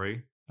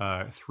category,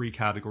 3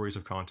 categories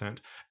of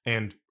content.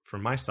 And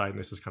from my side, and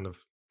this is kind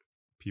of,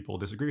 people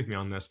disagree with me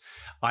on this,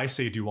 I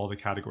say do all the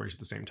categories at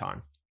the same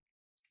time,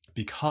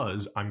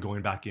 because I'm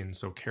going back in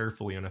so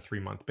carefully on a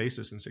 3-month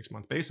basis and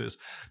 6-month basis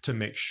to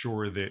make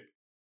sure that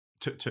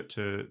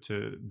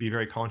to be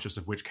very conscious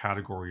of which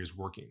category is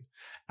working.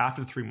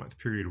 After the 3-month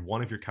period,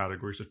 one of your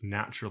categories just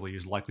naturally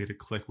is likely to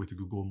click with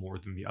Google more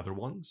than the other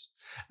ones.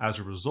 As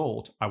a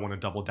result, I want to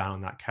double down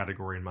on that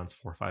category in months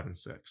 4, 5, and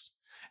 6.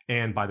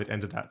 And by the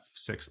end of that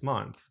 6th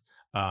month,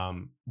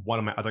 one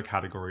of my other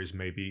categories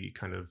may be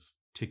kind of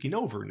taking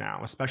over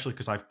now, especially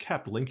because I've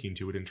kept linking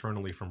to it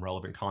internally from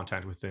relevant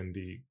content within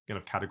the kind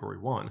of category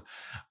 1.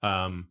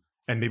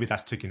 And maybe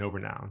that's taking over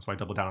now. And so I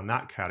double down on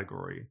that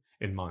category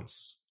in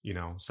months,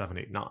 7,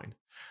 8, 9.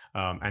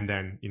 And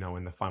then,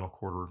 in the final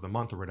quarter of the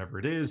month or whatever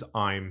it is,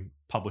 I'm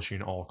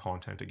publishing all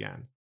content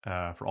again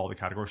for all the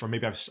categories. Or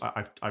maybe I've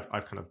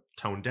kind of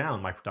toned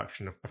down my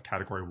production of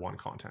category 1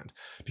 content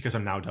because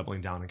I'm now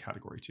doubling down in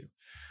category 2.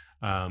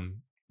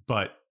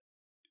 But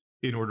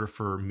in order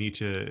for me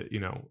to,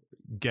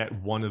 get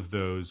one of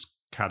those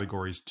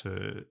categories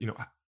to,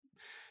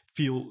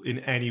 feel in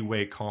any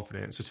way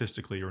confident,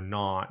 statistically or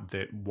not,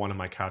 that one of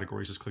my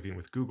categories is clicking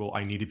with Google,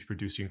 I need to be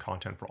producing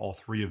content for all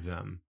 3 of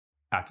them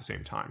at the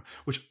same time,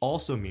 which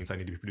also means I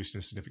need to be producing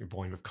a significant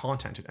volume of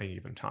content at any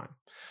given time.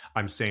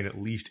 I'm saying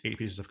at least 8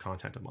 pieces of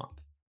content a month.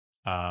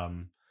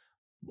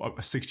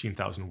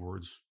 16,000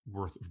 words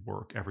worth of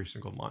work every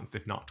single month,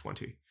 if not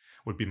 20,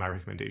 would be my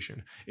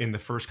recommendation. In the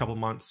first couple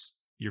months,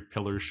 your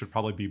pillars should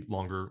probably be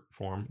longer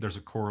form. There's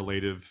a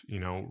correlative,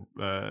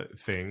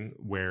 thing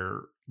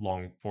where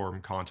long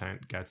form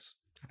content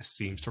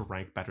seems to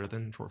rank better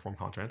than short form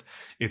content.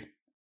 It's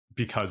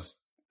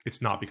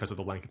not because of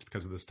the length, it's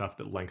because of the stuff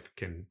that length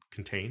can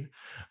contain.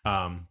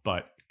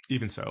 But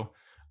even so,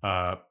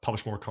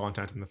 publish more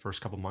content in the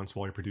first couple months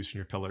while you're producing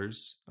your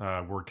pillars,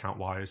 word count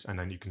wise, and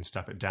then you can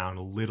step it down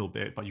a little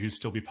bit, but you'd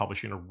still be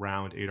publishing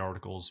around 8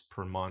 articles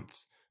per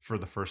month for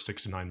the first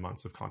 6 to 9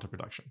 months of content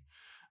production.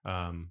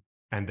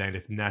 And then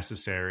if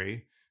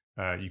necessary,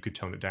 you could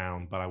tone it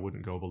down, but I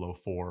wouldn't go below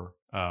 4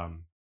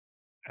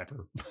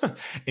 ever.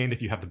 And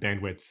if you have the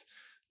bandwidth,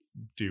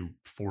 do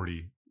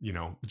 40,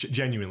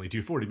 genuinely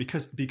do 40,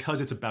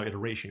 because it's about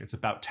iteration. It's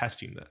about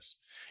testing this.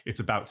 It's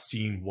about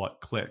seeing what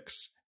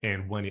clicks.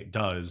 And when it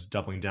does,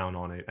 doubling down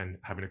on it and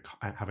having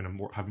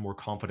more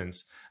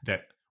confidence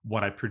that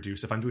what I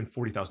produce, if I'm doing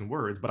 40,000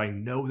 words, but I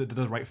know that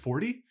they're the right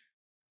 40,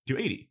 do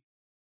 80.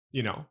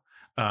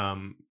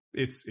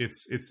 It's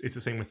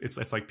the same with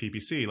it's like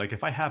PPC. Like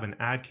if I have an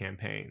ad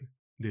campaign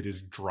that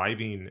is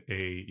driving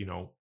a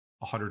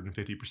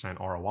 150%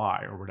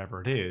 ROI or whatever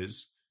it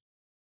is,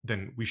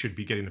 then we should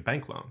be getting a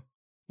bank loan.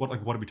 What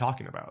are we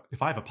talking about?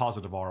 If I have a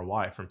positive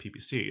ROI from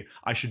PPC,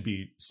 I should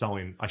be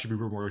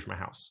remortgaging my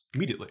house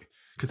immediately,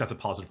 because that's a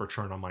positive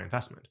return on my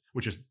investment,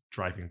 which is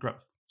driving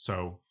growth.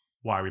 So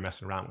why are we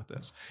messing around with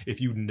this? If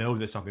you know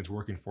that something's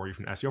working for you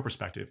from an SEO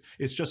perspective,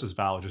 it's just as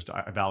valid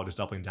as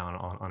doubling down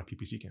on a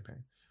PPC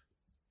campaign.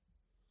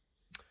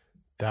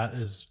 That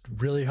is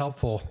really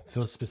helpful.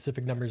 Those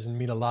specific numbers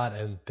mean a lot,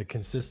 and the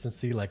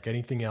consistency, like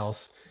anything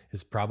else,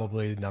 is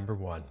probably number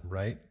one,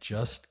 right?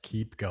 Just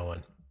keep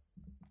going.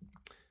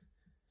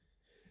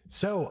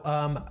 So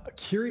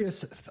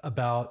curious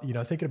about,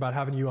 thinking about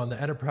having you on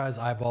the Enterprise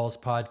Eyeballs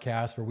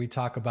podcast, where we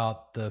talk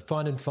about the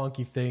fun and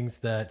funky things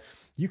that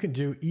you can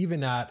do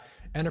even at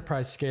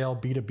enterprise scale,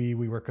 B2B.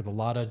 We work with a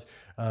lot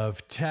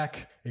of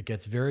tech. It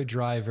gets very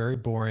dry, very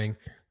boring.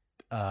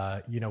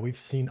 We've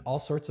seen all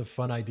sorts of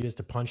fun ideas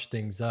to punch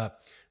things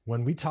up.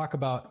 When we talk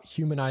about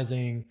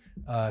humanizing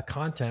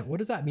content, what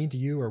does that mean to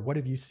you, or what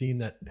have you seen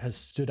that has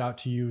stood out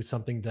to you,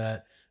 something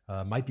that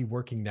might be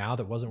working now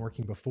that wasn't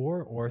working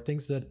before, or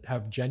things that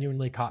have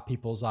genuinely caught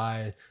people's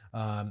eye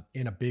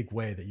in a big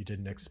way that you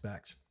didn't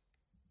expect?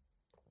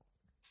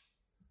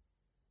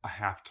 I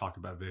have to talk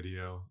about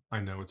video. I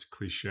know it's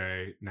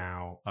cliche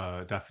now,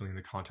 definitely in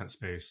the content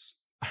space.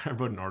 I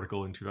wrote an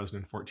article in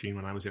 2014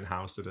 when I was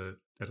in-house at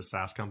a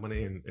SaaS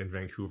company in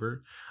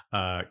Vancouver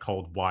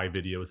called "Why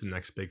Video is the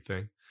Next Big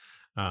Thing."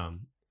 I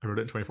wrote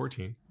it in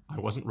 2014. I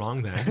wasn't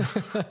wrong then.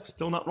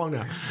 Still not wrong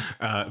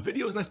now.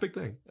 Video is the next big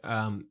thing.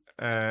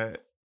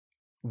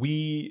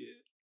 We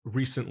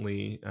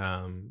recently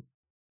kind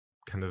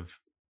of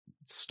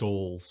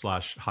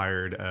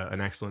hired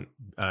an excellent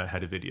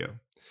head of video,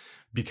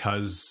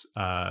 because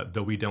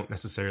though we don't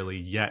necessarily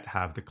yet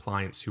have the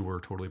clients who are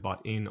totally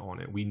bought in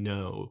on it, we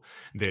know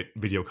that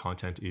video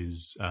content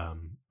is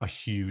a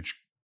huge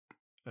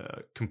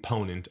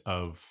component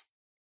of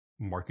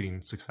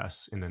marketing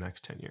success in the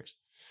next 10 years.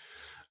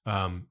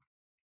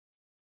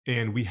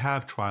 And we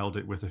have trialed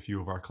it with a few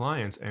of our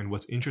clients. And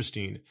what's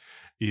interesting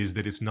is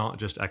that it's not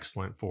just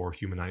excellent for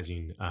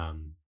humanizing. Well,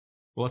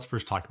 let's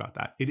first talk about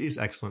that. It is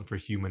excellent for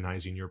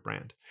humanizing your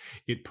brand.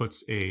 It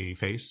puts a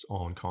face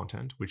on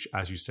content, which,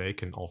 as you say,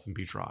 can often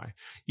be dry.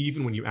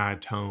 Even when you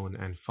add tone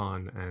and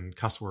fun and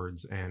cuss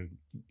words and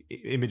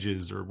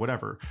images or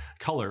whatever,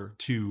 color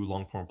to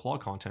long form blog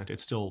content,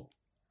 it's still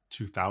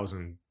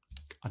 2,000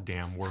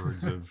 damn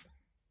words of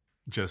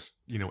just,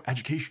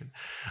 education,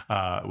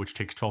 which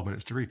takes 12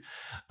 minutes to read.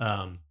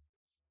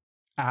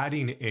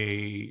 Adding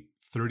a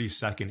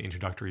 30-second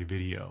introductory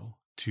video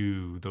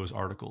to those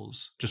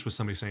articles, just with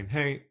somebody saying,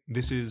 "Hey,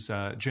 this is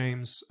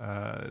James.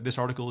 This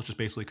article is just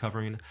basically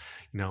covering,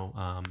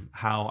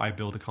 how I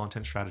build a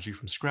content strategy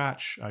from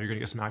scratch. You're going to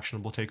get some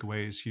actionable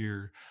takeaways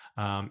here.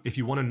 If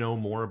you want to know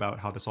more about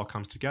how this all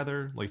comes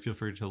together, feel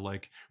free to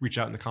reach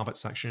out in the comment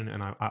section,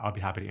 and I'll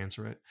be happy to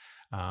answer it.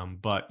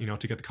 But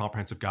to get the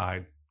comprehensive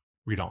guide,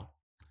 read on."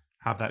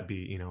 Have that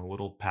be, a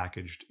little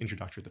packaged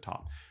introductory at the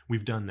top.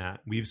 We've done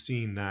that. We've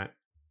seen that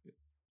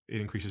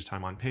it increases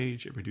time on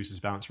page, it reduces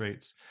bounce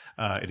rates,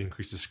 it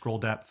increases scroll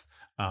depth,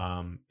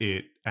 and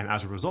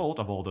as a result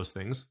of all those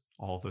things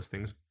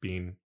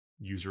being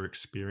user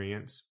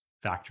experience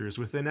factors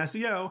within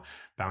SEO,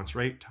 bounce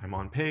rate, time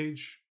on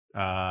page,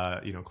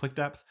 click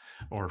depth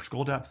or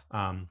scroll depth,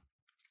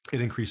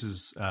 it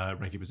increases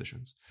ranking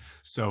positions.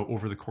 So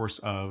over the course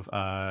of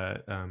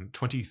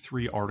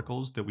 23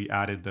 articles that we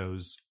added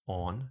those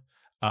on,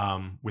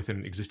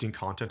 within existing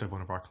content of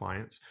one of our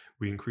clients,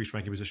 we increased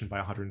ranking position by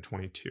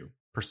 122%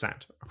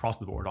 across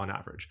the board on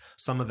average.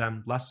 Some of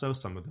them less so,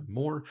 some of them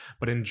more.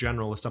 But in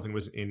general, if something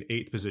was in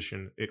 8th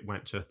position, it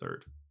went to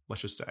 3rd.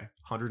 Let's just say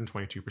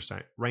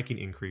 122% ranking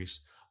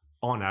increase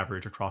on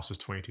average across those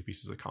 22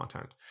 pieces of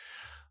content.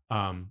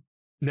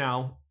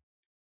 Now,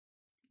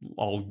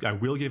 I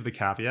will give the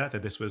caveat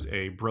that this was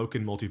a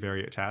broken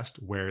multivariate test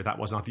where that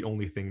was not the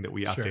only thing that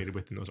we Sure. updated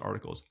within those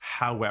articles.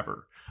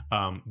 However,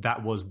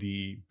 that was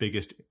the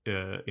biggest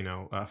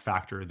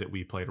factor that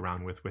we played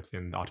around with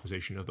within the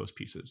optimization of those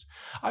pieces.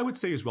 I would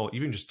say as well,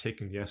 even just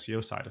taking the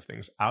SEO side of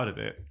things out of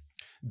it,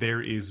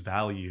 there is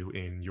value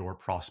in your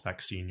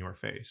prospect seeing your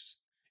face.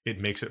 It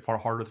makes it far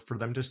harder for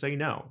them to say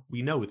no.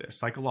 We know this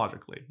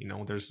psychologically.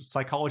 There's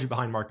psychology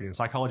behind marketing,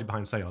 psychology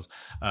behind sales.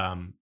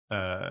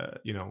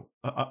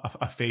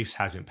 A face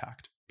has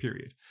impact,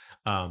 period.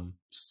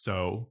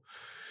 So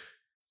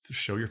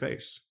show your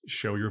face,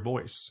 show your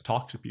voice,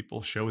 talk to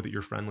people, show that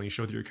you're friendly,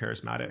 show that you're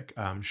charismatic,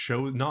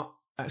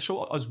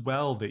 show as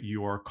well that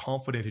you are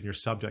confident in your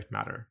subject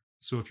matter.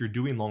 So if you're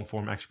doing long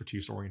form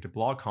expertise oriented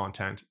blog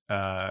content,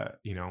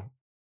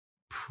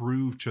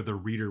 prove to the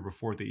reader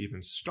before they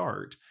even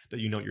start that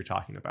you know what you're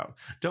talking about.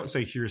 Don't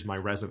say, here's my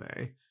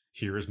resume,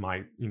 here's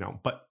my,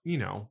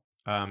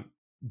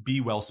 be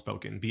well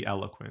spoken, be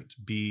eloquent,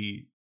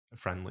 be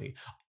friendly.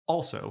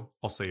 Also,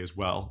 I'll say as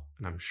well,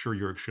 and I'm sure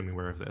you're extremely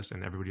aware of this,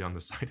 and everybody on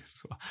the site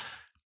as well,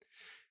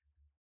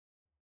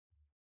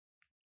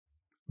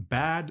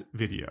 bad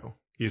video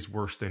is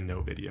worse than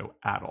no video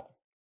at all.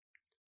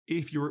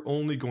 If you're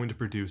only going to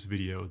produce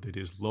video that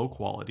is low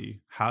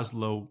quality, has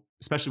low,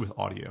 especially with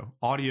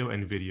audio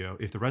and video,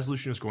 if the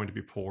resolution is going to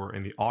be poor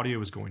and the audio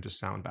is going to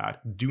sound bad,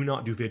 do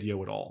not do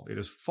video at all. It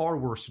is far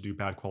worse to do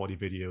bad quality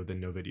video than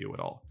no video at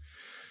all.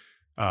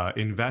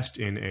 Invest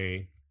in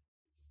a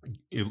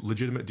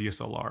legitimate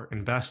DSLR,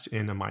 invest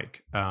in a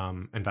mic,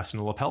 invest in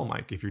a lapel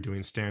mic if you're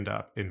doing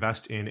stand-up,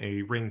 invest in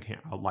a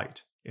a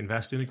light,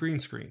 invest in a green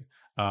screen,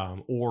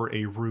 or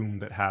a room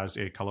that has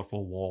a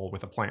colorful wall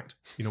with a plant,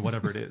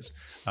 whatever it is.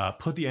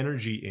 Put the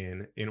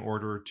energy in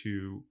order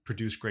to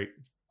produce great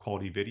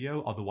quality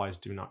video. Otherwise,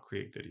 do not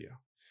create video.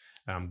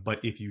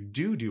 But if you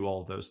do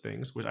all of those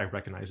things, which I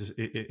recognize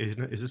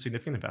is a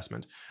significant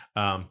investment,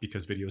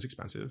 because video is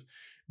expensive,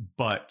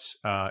 but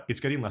it's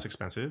getting less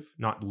expensive,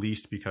 not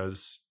least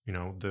because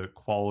the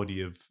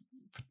quality of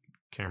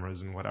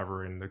cameras and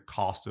whatever and the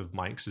cost of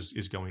mics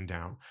is going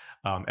down.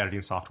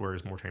 Editing software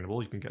is more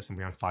attainable. You can get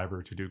somebody on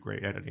Fiverr to do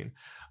great editing.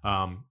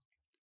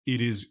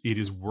 It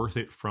is worth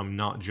it from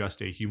not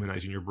just a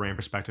humanizing your brand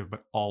perspective,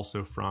 but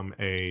also from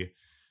a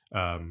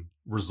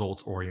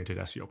results-oriented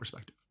SEO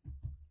perspective.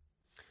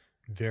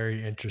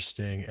 Very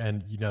interesting.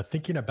 And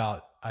thinking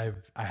about, I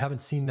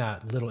haven't seen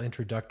that little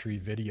introductory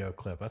video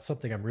clip. That's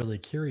something I'm really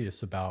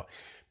curious about.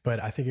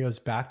 But I think it goes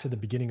back to the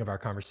beginning of our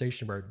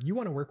conversation where you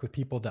want to work with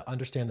people that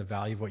understand the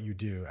value of what you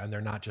do and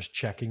they're not just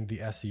checking the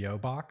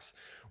SEO box.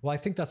 Well, I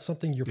think that's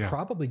something you're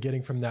probably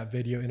getting from that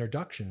video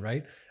introduction,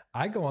 right?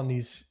 I go on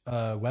these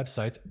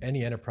websites,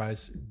 any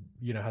enterprise,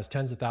 has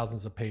tens of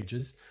thousands of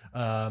pages.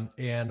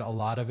 And a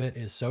lot of it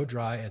is so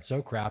dry and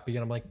so crappy.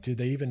 And I'm like, do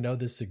they even know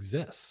this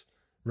exists?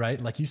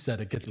 Right? Like you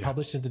said, it gets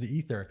published into the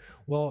ether.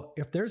 Well,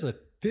 if there's a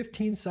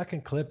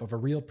 15-second clip of a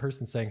real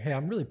person saying, hey,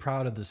 I'm really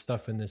proud of this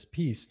stuff in this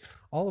piece,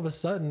 all of a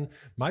sudden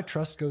my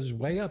trust goes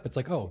way up. It's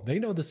like, oh, they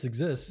know this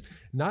exists.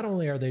 Not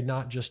only are they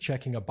not just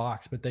checking a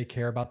box, but they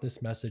care about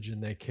this message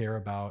and they care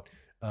about,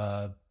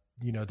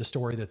 the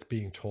story that's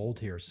being told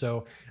here.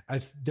 So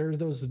there are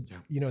those,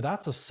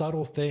 that's a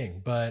subtle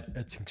thing, but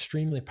it's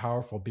extremely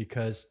powerful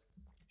because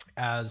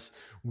as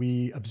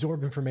we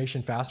absorb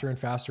information faster and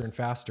faster and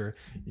faster,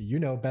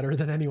 better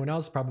than anyone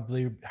else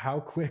probably how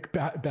quick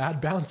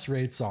bad bounce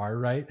rates are,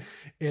 right?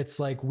 It's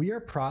like we are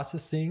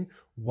processing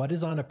what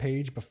is on a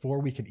page before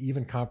we can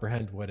even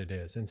comprehend what it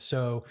is. And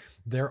so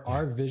there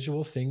are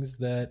visual things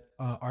that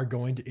are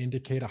going to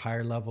indicate a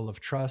higher level of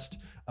trust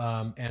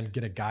and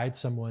going to guide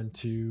someone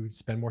to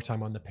spend more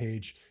time on the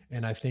page.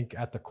 And I think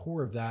at the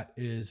core of that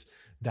is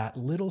that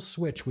little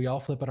switch we all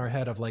flip in our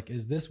head of like,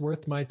 is this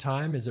worth my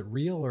time? Is it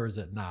real or is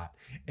it not?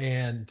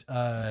 And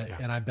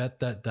I bet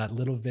that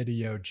little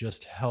video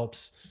just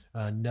helps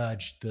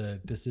nudge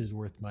the this is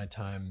worth my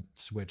time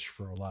switch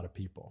for a lot of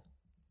people.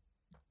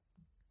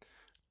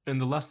 And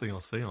the last thing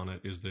I'll say on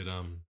it is that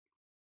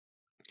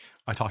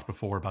I talked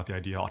before about the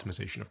idea of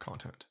optimization of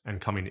content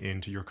and coming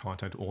into your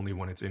content only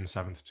when it's in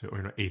 7th to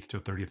 8th to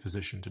 30th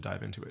position to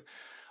dive into it.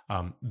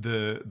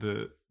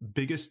 The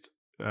biggest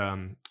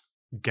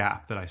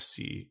gap that I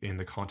see in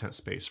the content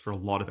space for a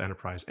lot of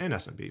enterprise and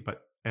SMB,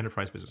 but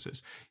enterprise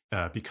businesses,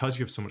 because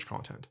you have so much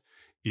content,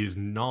 is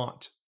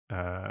not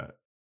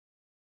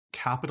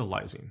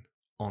capitalizing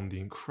on the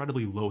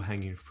incredibly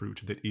low-hanging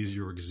fruit that is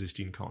your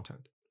existing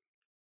content.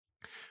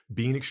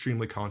 Being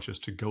extremely conscious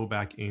to go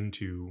back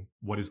into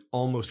what is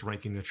almost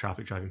ranking in a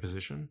traffic driving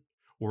position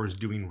or is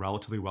doing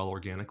relatively well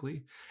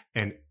organically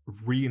and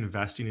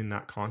reinvesting in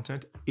that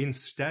content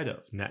instead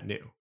of net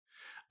new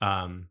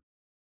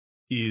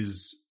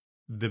is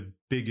the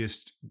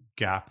biggest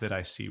gap that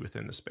I see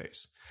within the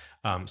space.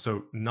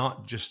 So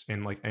not just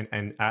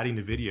and adding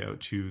a video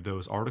to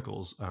those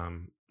articles,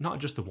 not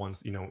just the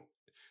ones,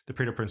 the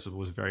Pareto principle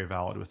was very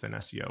valid within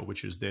SEO,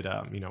 which is that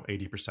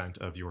 80%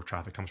 of your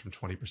traffic comes from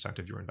 20%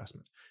 of your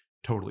investment.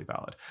 Totally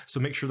valid. So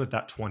make sure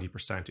that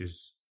 20%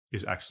 is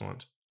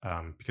excellent.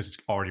 because it's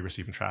already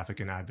receiving traffic,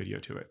 and add video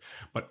to it.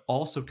 But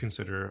also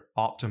consider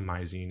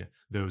optimizing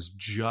those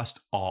just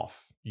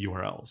off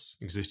URLs,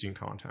 existing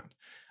content,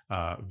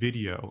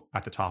 video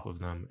at the top of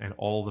them, and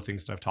all the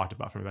things that I've talked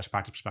about from a best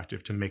practice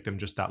perspective to make them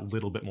just that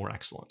little bit more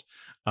excellent.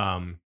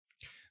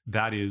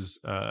 That is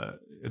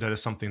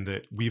something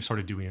that we've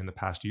started doing in the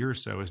past year or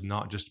so, is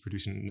not just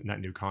producing net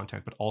new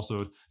content, but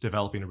also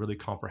developing a really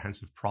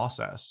comprehensive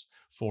process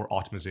for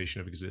optimization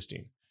of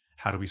existing.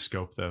 How do we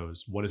scope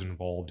those? What is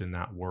involved in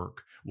that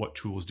work? What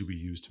tools do we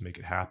use to make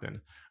it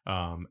happen?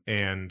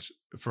 And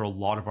for a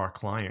lot of our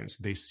clients,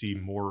 they see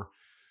more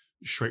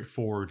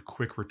straightforward,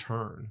 quick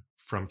return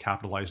from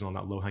capitalizing on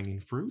that low-hanging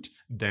fruit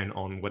than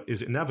on what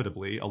is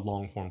inevitably a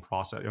long-form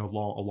process, a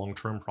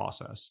long-term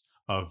process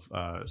of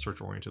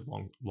search-oriented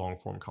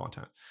long-form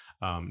content,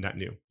 net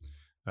new.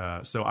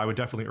 So I would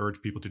definitely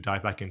urge people to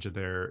dive back into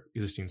their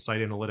existing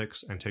site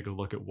analytics and take a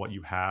look at what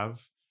you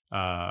have,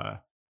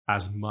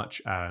 as much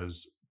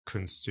as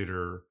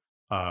consider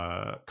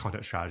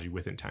content strategy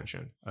with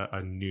intention,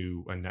 a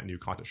net new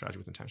content strategy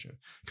with intention,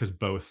 because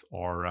both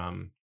are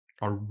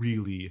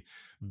really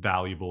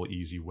valuable,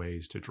 easy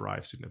ways to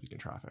drive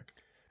significant traffic.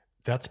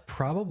 That's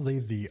probably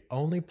the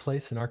only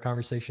place in our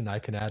conversation I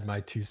can add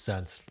my 2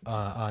 cents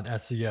on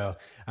SEO.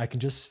 I can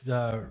just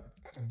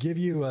give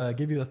you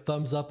a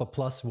thumbs up, a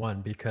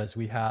 +1, because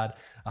we had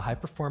a high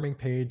performing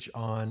page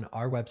on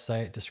our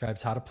website,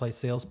 describes how to play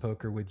sales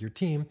poker with your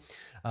team,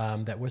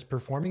 that was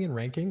performing and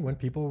ranking when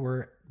people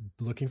were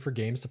looking for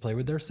games to play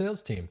with their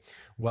sales team.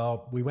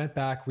 Well, we went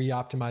back,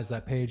 re-optimized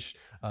that page,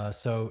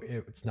 so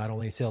it's not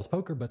only sales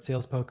poker, but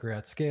sales poker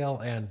at scale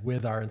and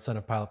with our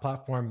incentive pilot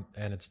platform,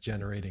 and it's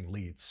generating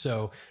leads.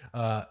 So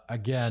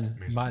again,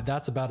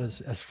 that's about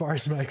as far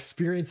as my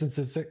experience and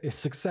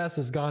success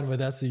has gone with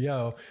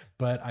SEO,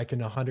 but I can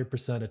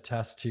 100%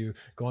 attest to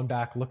going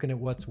back, looking at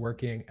what's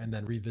working, and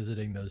then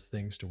revisiting those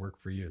things to work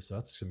for you. So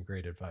that's some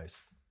great advice.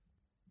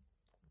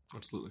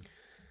 Absolutely.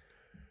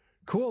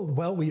 Cool.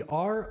 Well, we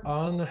are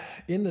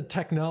in the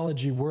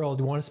technology world.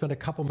 Do you want to spend a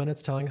couple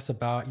minutes telling us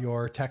about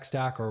your tech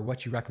stack or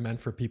what you recommend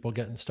for people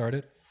getting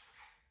started?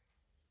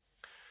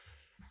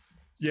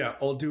 Yeah,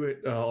 I'll do it.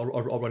 I'll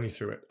run you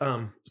through it.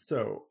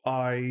 So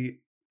my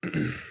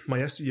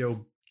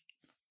SEO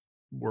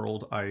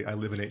world, I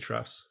live in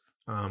Ahrefs,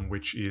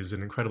 which is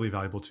an incredibly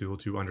valuable tool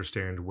to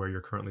understand where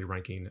you're currently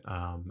ranking,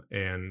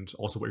 and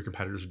also what your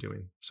competitors are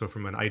doing. So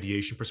from an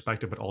ideation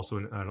perspective, but also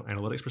an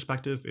analytics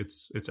perspective,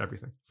 it's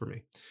everything for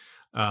me.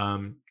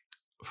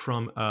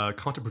 From a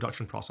content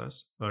production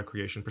process,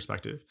 creation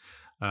perspective,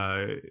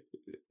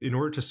 in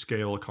order to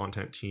scale a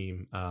content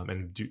team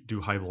and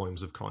do high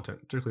volumes of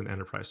content, particularly in the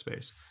enterprise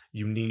space,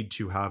 you need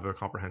to have a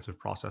comprehensive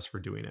process for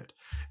doing it.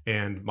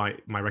 And my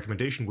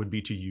recommendation would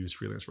be to use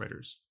freelance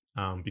writers,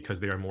 because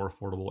they are more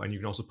affordable, and you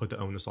can also put the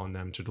onus on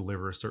them to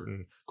deliver a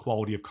certain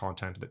quality of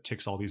content that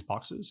ticks all these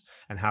boxes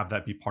and have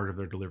that be part of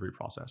their delivery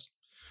process.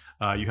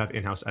 You have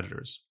in-house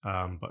editors,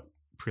 but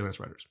freelance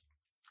writers.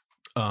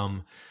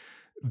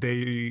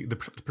 The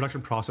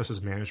production process is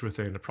managed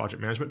within a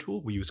project management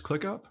tool. We use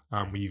ClickUp.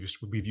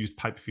 We've used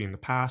Pipefy in the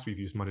past. We've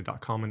used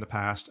Monday.com in the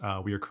past.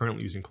 We are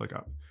currently using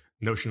ClickUp.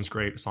 Notion's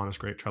great. Asana's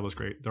great. Trello's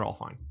great. They're all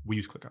fine. We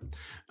use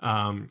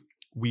ClickUp.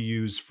 We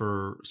use,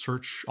 for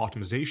search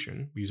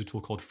optimization, we use a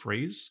tool called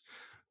Phrase,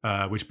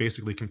 which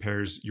basically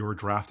compares your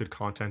drafted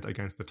content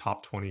against the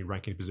top 20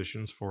 ranking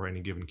positions for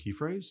any given key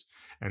phrase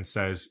and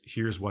says,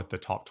 here's what the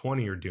top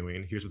 20 are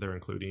doing. Here's what they're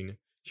including.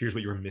 Here's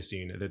what you're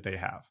missing that they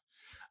have.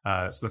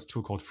 So that's a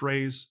tool called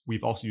Phrase.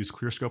 We've also used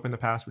ClearScope in the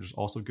past, which is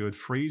also good.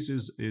 Phrase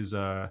is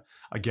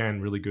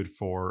again, really good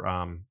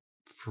for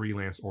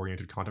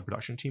freelance-oriented content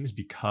production teams,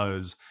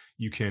 because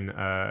you can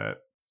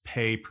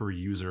pay per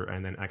user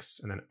and then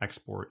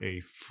export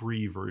a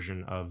free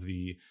version of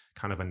the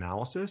kind of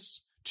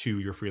analysis to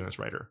your freelance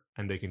writer,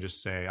 and they can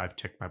just say, I've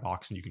ticked my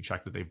box, and you can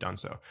check that they've done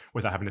so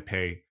without having to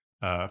pay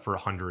for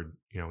 100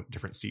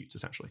 different seats,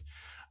 essentially.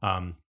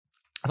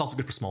 It's also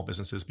good for small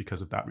businesses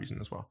because of that reason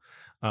as well.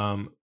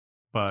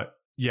 But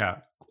yeah,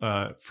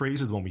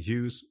 Phrase is the one we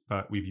use,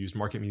 but we've used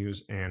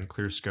MarketMuse and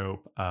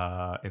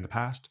ClearScope in the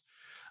past.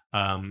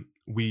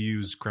 We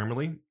use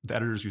Grammarly. The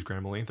editors use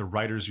Grammarly. The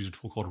writers use a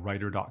tool called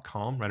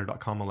Writer.com.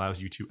 Writer.com allows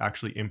you to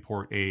actually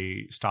import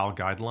a style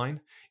guideline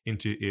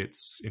into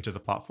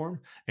the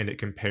platform, and it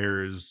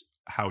compares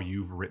how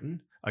you've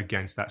written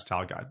against that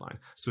style guideline.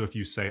 So if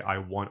you say, I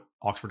want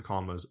Oxford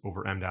commas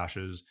over em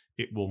dashes,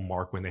 it will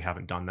mark when they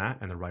haven't done that,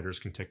 and the writers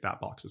can tick that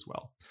box as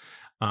well.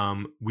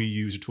 We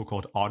use a tool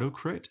called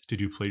AutoCrit to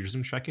do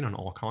plagiarism checking on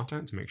all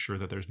content to make sure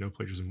that there's no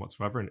plagiarism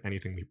whatsoever in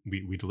anything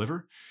we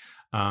deliver.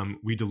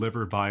 We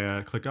deliver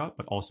via ClickUp,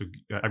 but also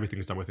everything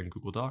is done within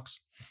Google Docs.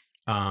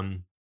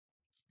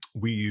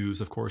 We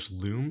use, of course,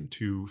 Loom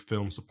to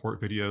film support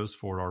videos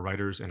for our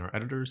writers and our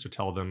editors to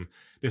tell them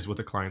this is what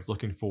the client's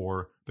looking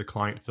for. The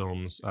client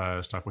films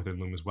stuff within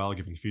Loom as well,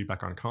 giving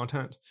feedback on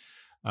content.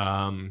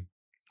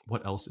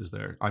 What else is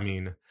there? I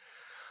mean,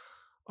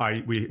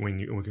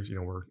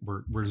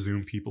 We're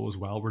Zoom people as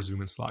well. We're Zoom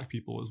and Slack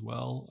people as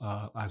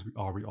well, as we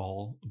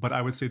all. But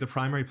I would say the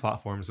primary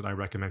platforms that I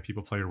recommend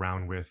people play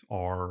around with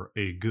are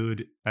a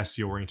good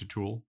SEO oriented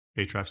tool.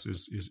 Ahrefs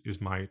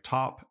is my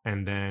top,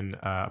 and then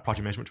a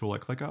project management tool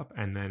like ClickUp,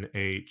 and then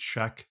a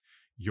check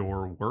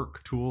your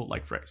work tool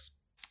like Phrase.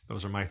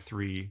 Those are my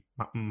three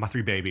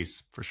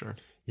babies for sure.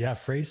 Yeah,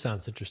 Phrase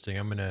sounds interesting.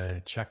 I'm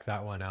gonna check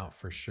that one out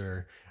for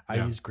sure. I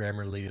use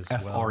Grammarly as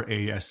well.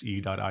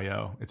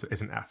 Frase.io.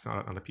 It's an F,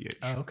 not a PH.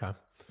 Oh, okay.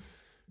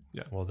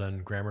 Yeah. Well,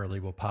 then Grammarly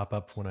will pop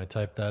up when I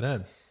type that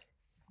in.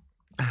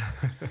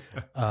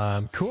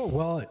 Cool.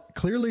 Well,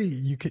 clearly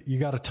you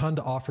got a ton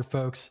to offer,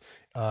 folks,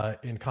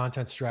 in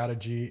content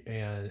strategy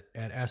and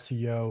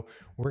SEO.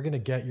 We're going to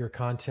get your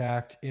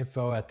contact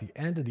info at the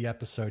end of the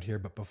episode here.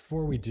 But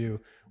before we do,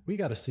 we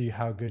got to see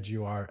how good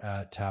you are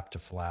at Tap to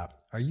Flap.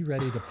 Are you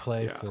ready to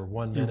play for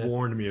 1 minute? You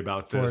warned me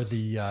about this. For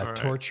the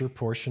torture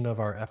portion of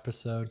our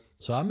episode.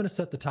 So I'm going to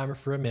set the timer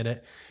for a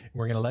minute.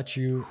 We're going to let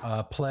you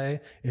play.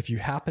 If you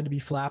happen to be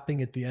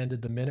flapping at the end of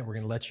the minute, we're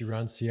going to let you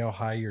run, see how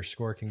high your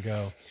score can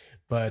go.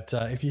 But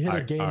if you hit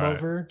a game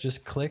over,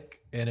 just click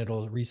and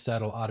it'll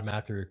reset. It'll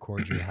automatically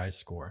record your high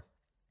score.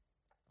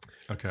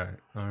 Okay.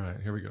 All right.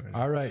 Here we go.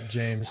 All right,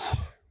 James.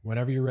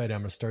 Whenever you're ready,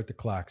 I'm going to start the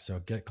clock. So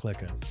get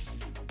clicking.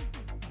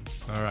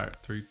 All right.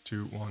 3,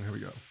 2, 1. Here we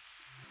go.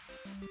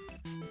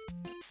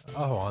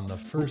 Oh, on the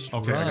first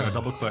Okay, run. I got to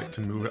double click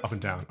to move it up and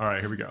down. All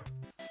right, here we go.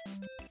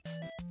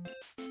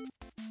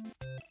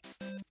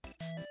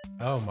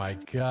 Oh my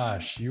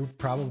gosh. You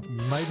probably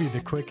might be the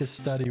quickest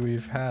study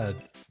we've had.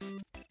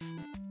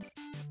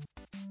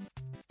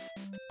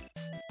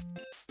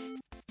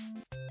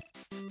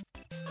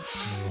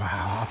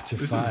 Wow, up to 5.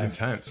 This is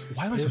intense.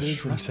 Why am I so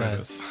stressed by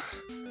this?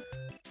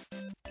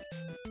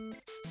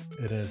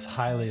 It is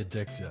highly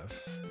addictive.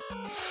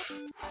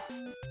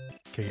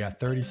 Okay, you got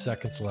 30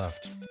 seconds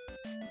left.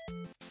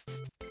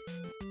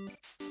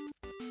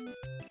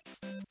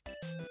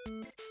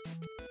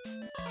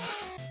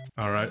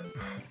 All right.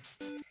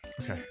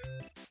 Okay.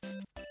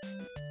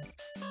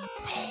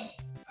 Oh,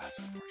 that's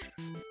unfortunate.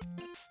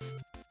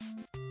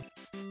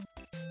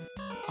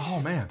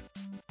 Oh, man.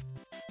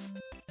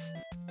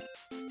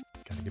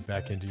 Gotta get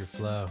back into your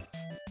flow.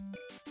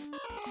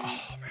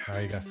 Oh, man. All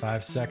right, you got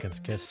 5 seconds.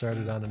 Get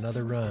started on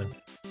another run.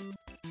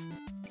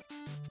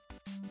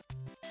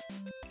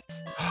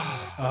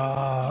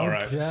 All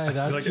right. Okay,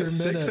 that's your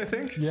minute. 6, I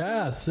think.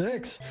 Yeah,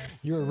 6.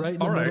 You were right in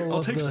the All right, middle.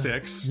 I'll take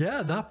 6.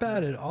 Yeah, not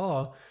bad at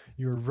all.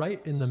 You were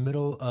right in the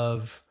middle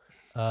of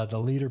the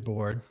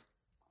leaderboard.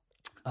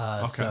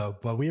 Okay.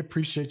 But we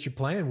appreciate you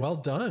playing. Well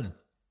done.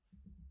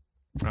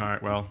 All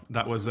right. Well,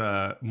 that was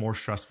more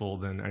stressful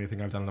than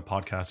anything I've done on a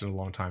podcast in a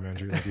long time,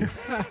 Andrew.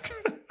 Thank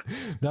you.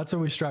 That's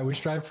what we strive. We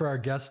strive for our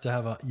guests to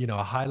have a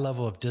high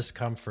level of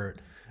discomfort.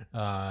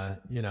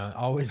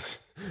 Always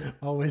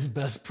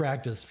best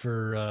practice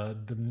for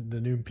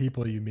the new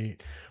people you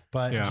meet.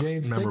 But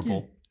James, memorable.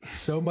 Thank you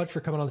so much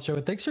for coming on the show,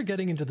 and thanks for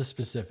getting into the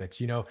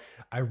specifics.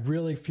 I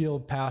really feel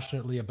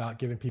passionately about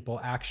giving people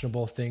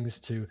actionable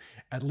things to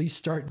at least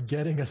start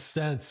getting a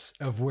sense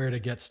of where to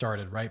get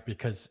started, right?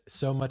 Because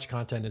so much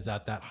content is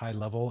at that high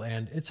level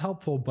and it's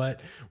helpful,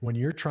 but when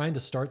you're trying to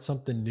start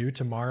something new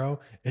tomorrow,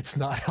 it's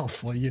not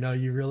helpful.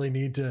 You really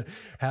need to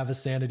have a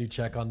sanity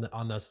check on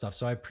that stuff.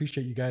 So I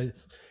appreciate you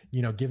guys,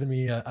 giving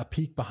me a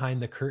peek behind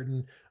the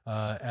curtain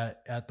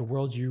at the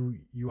world you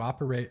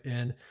operate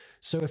in.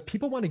 So if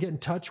people want to get in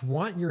touch,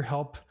 want your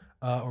help,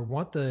 or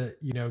want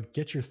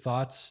get your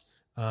thoughts,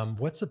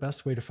 what's the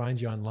best way to find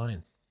you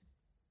online?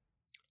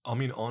 I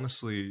mean,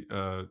 honestly,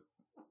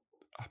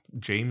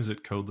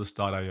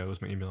 james@codeless.io is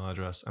my email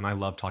address, and I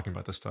love talking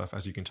about this stuff,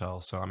 as you can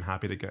tell. So I'm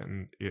happy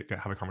to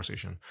have a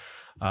conversation.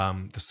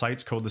 The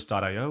site's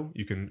codeless.io.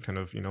 You can kind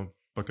of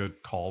book a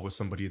call with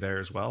somebody there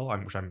as well.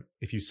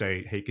 If you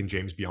say, "Hey, can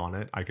James be on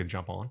it?" I can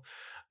jump on.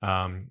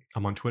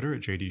 I'm on Twitter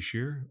at JD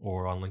Scherer,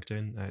 or on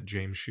LinkedIn at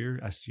James Scherer,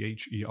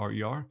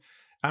 Scherer.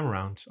 I'm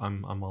around.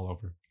 I'm all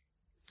over.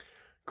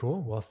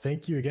 Cool. Well,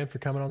 thank you again for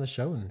coming on the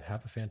show, and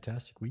have a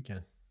fantastic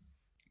weekend.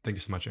 Thank you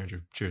so much,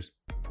 Andrew. Cheers.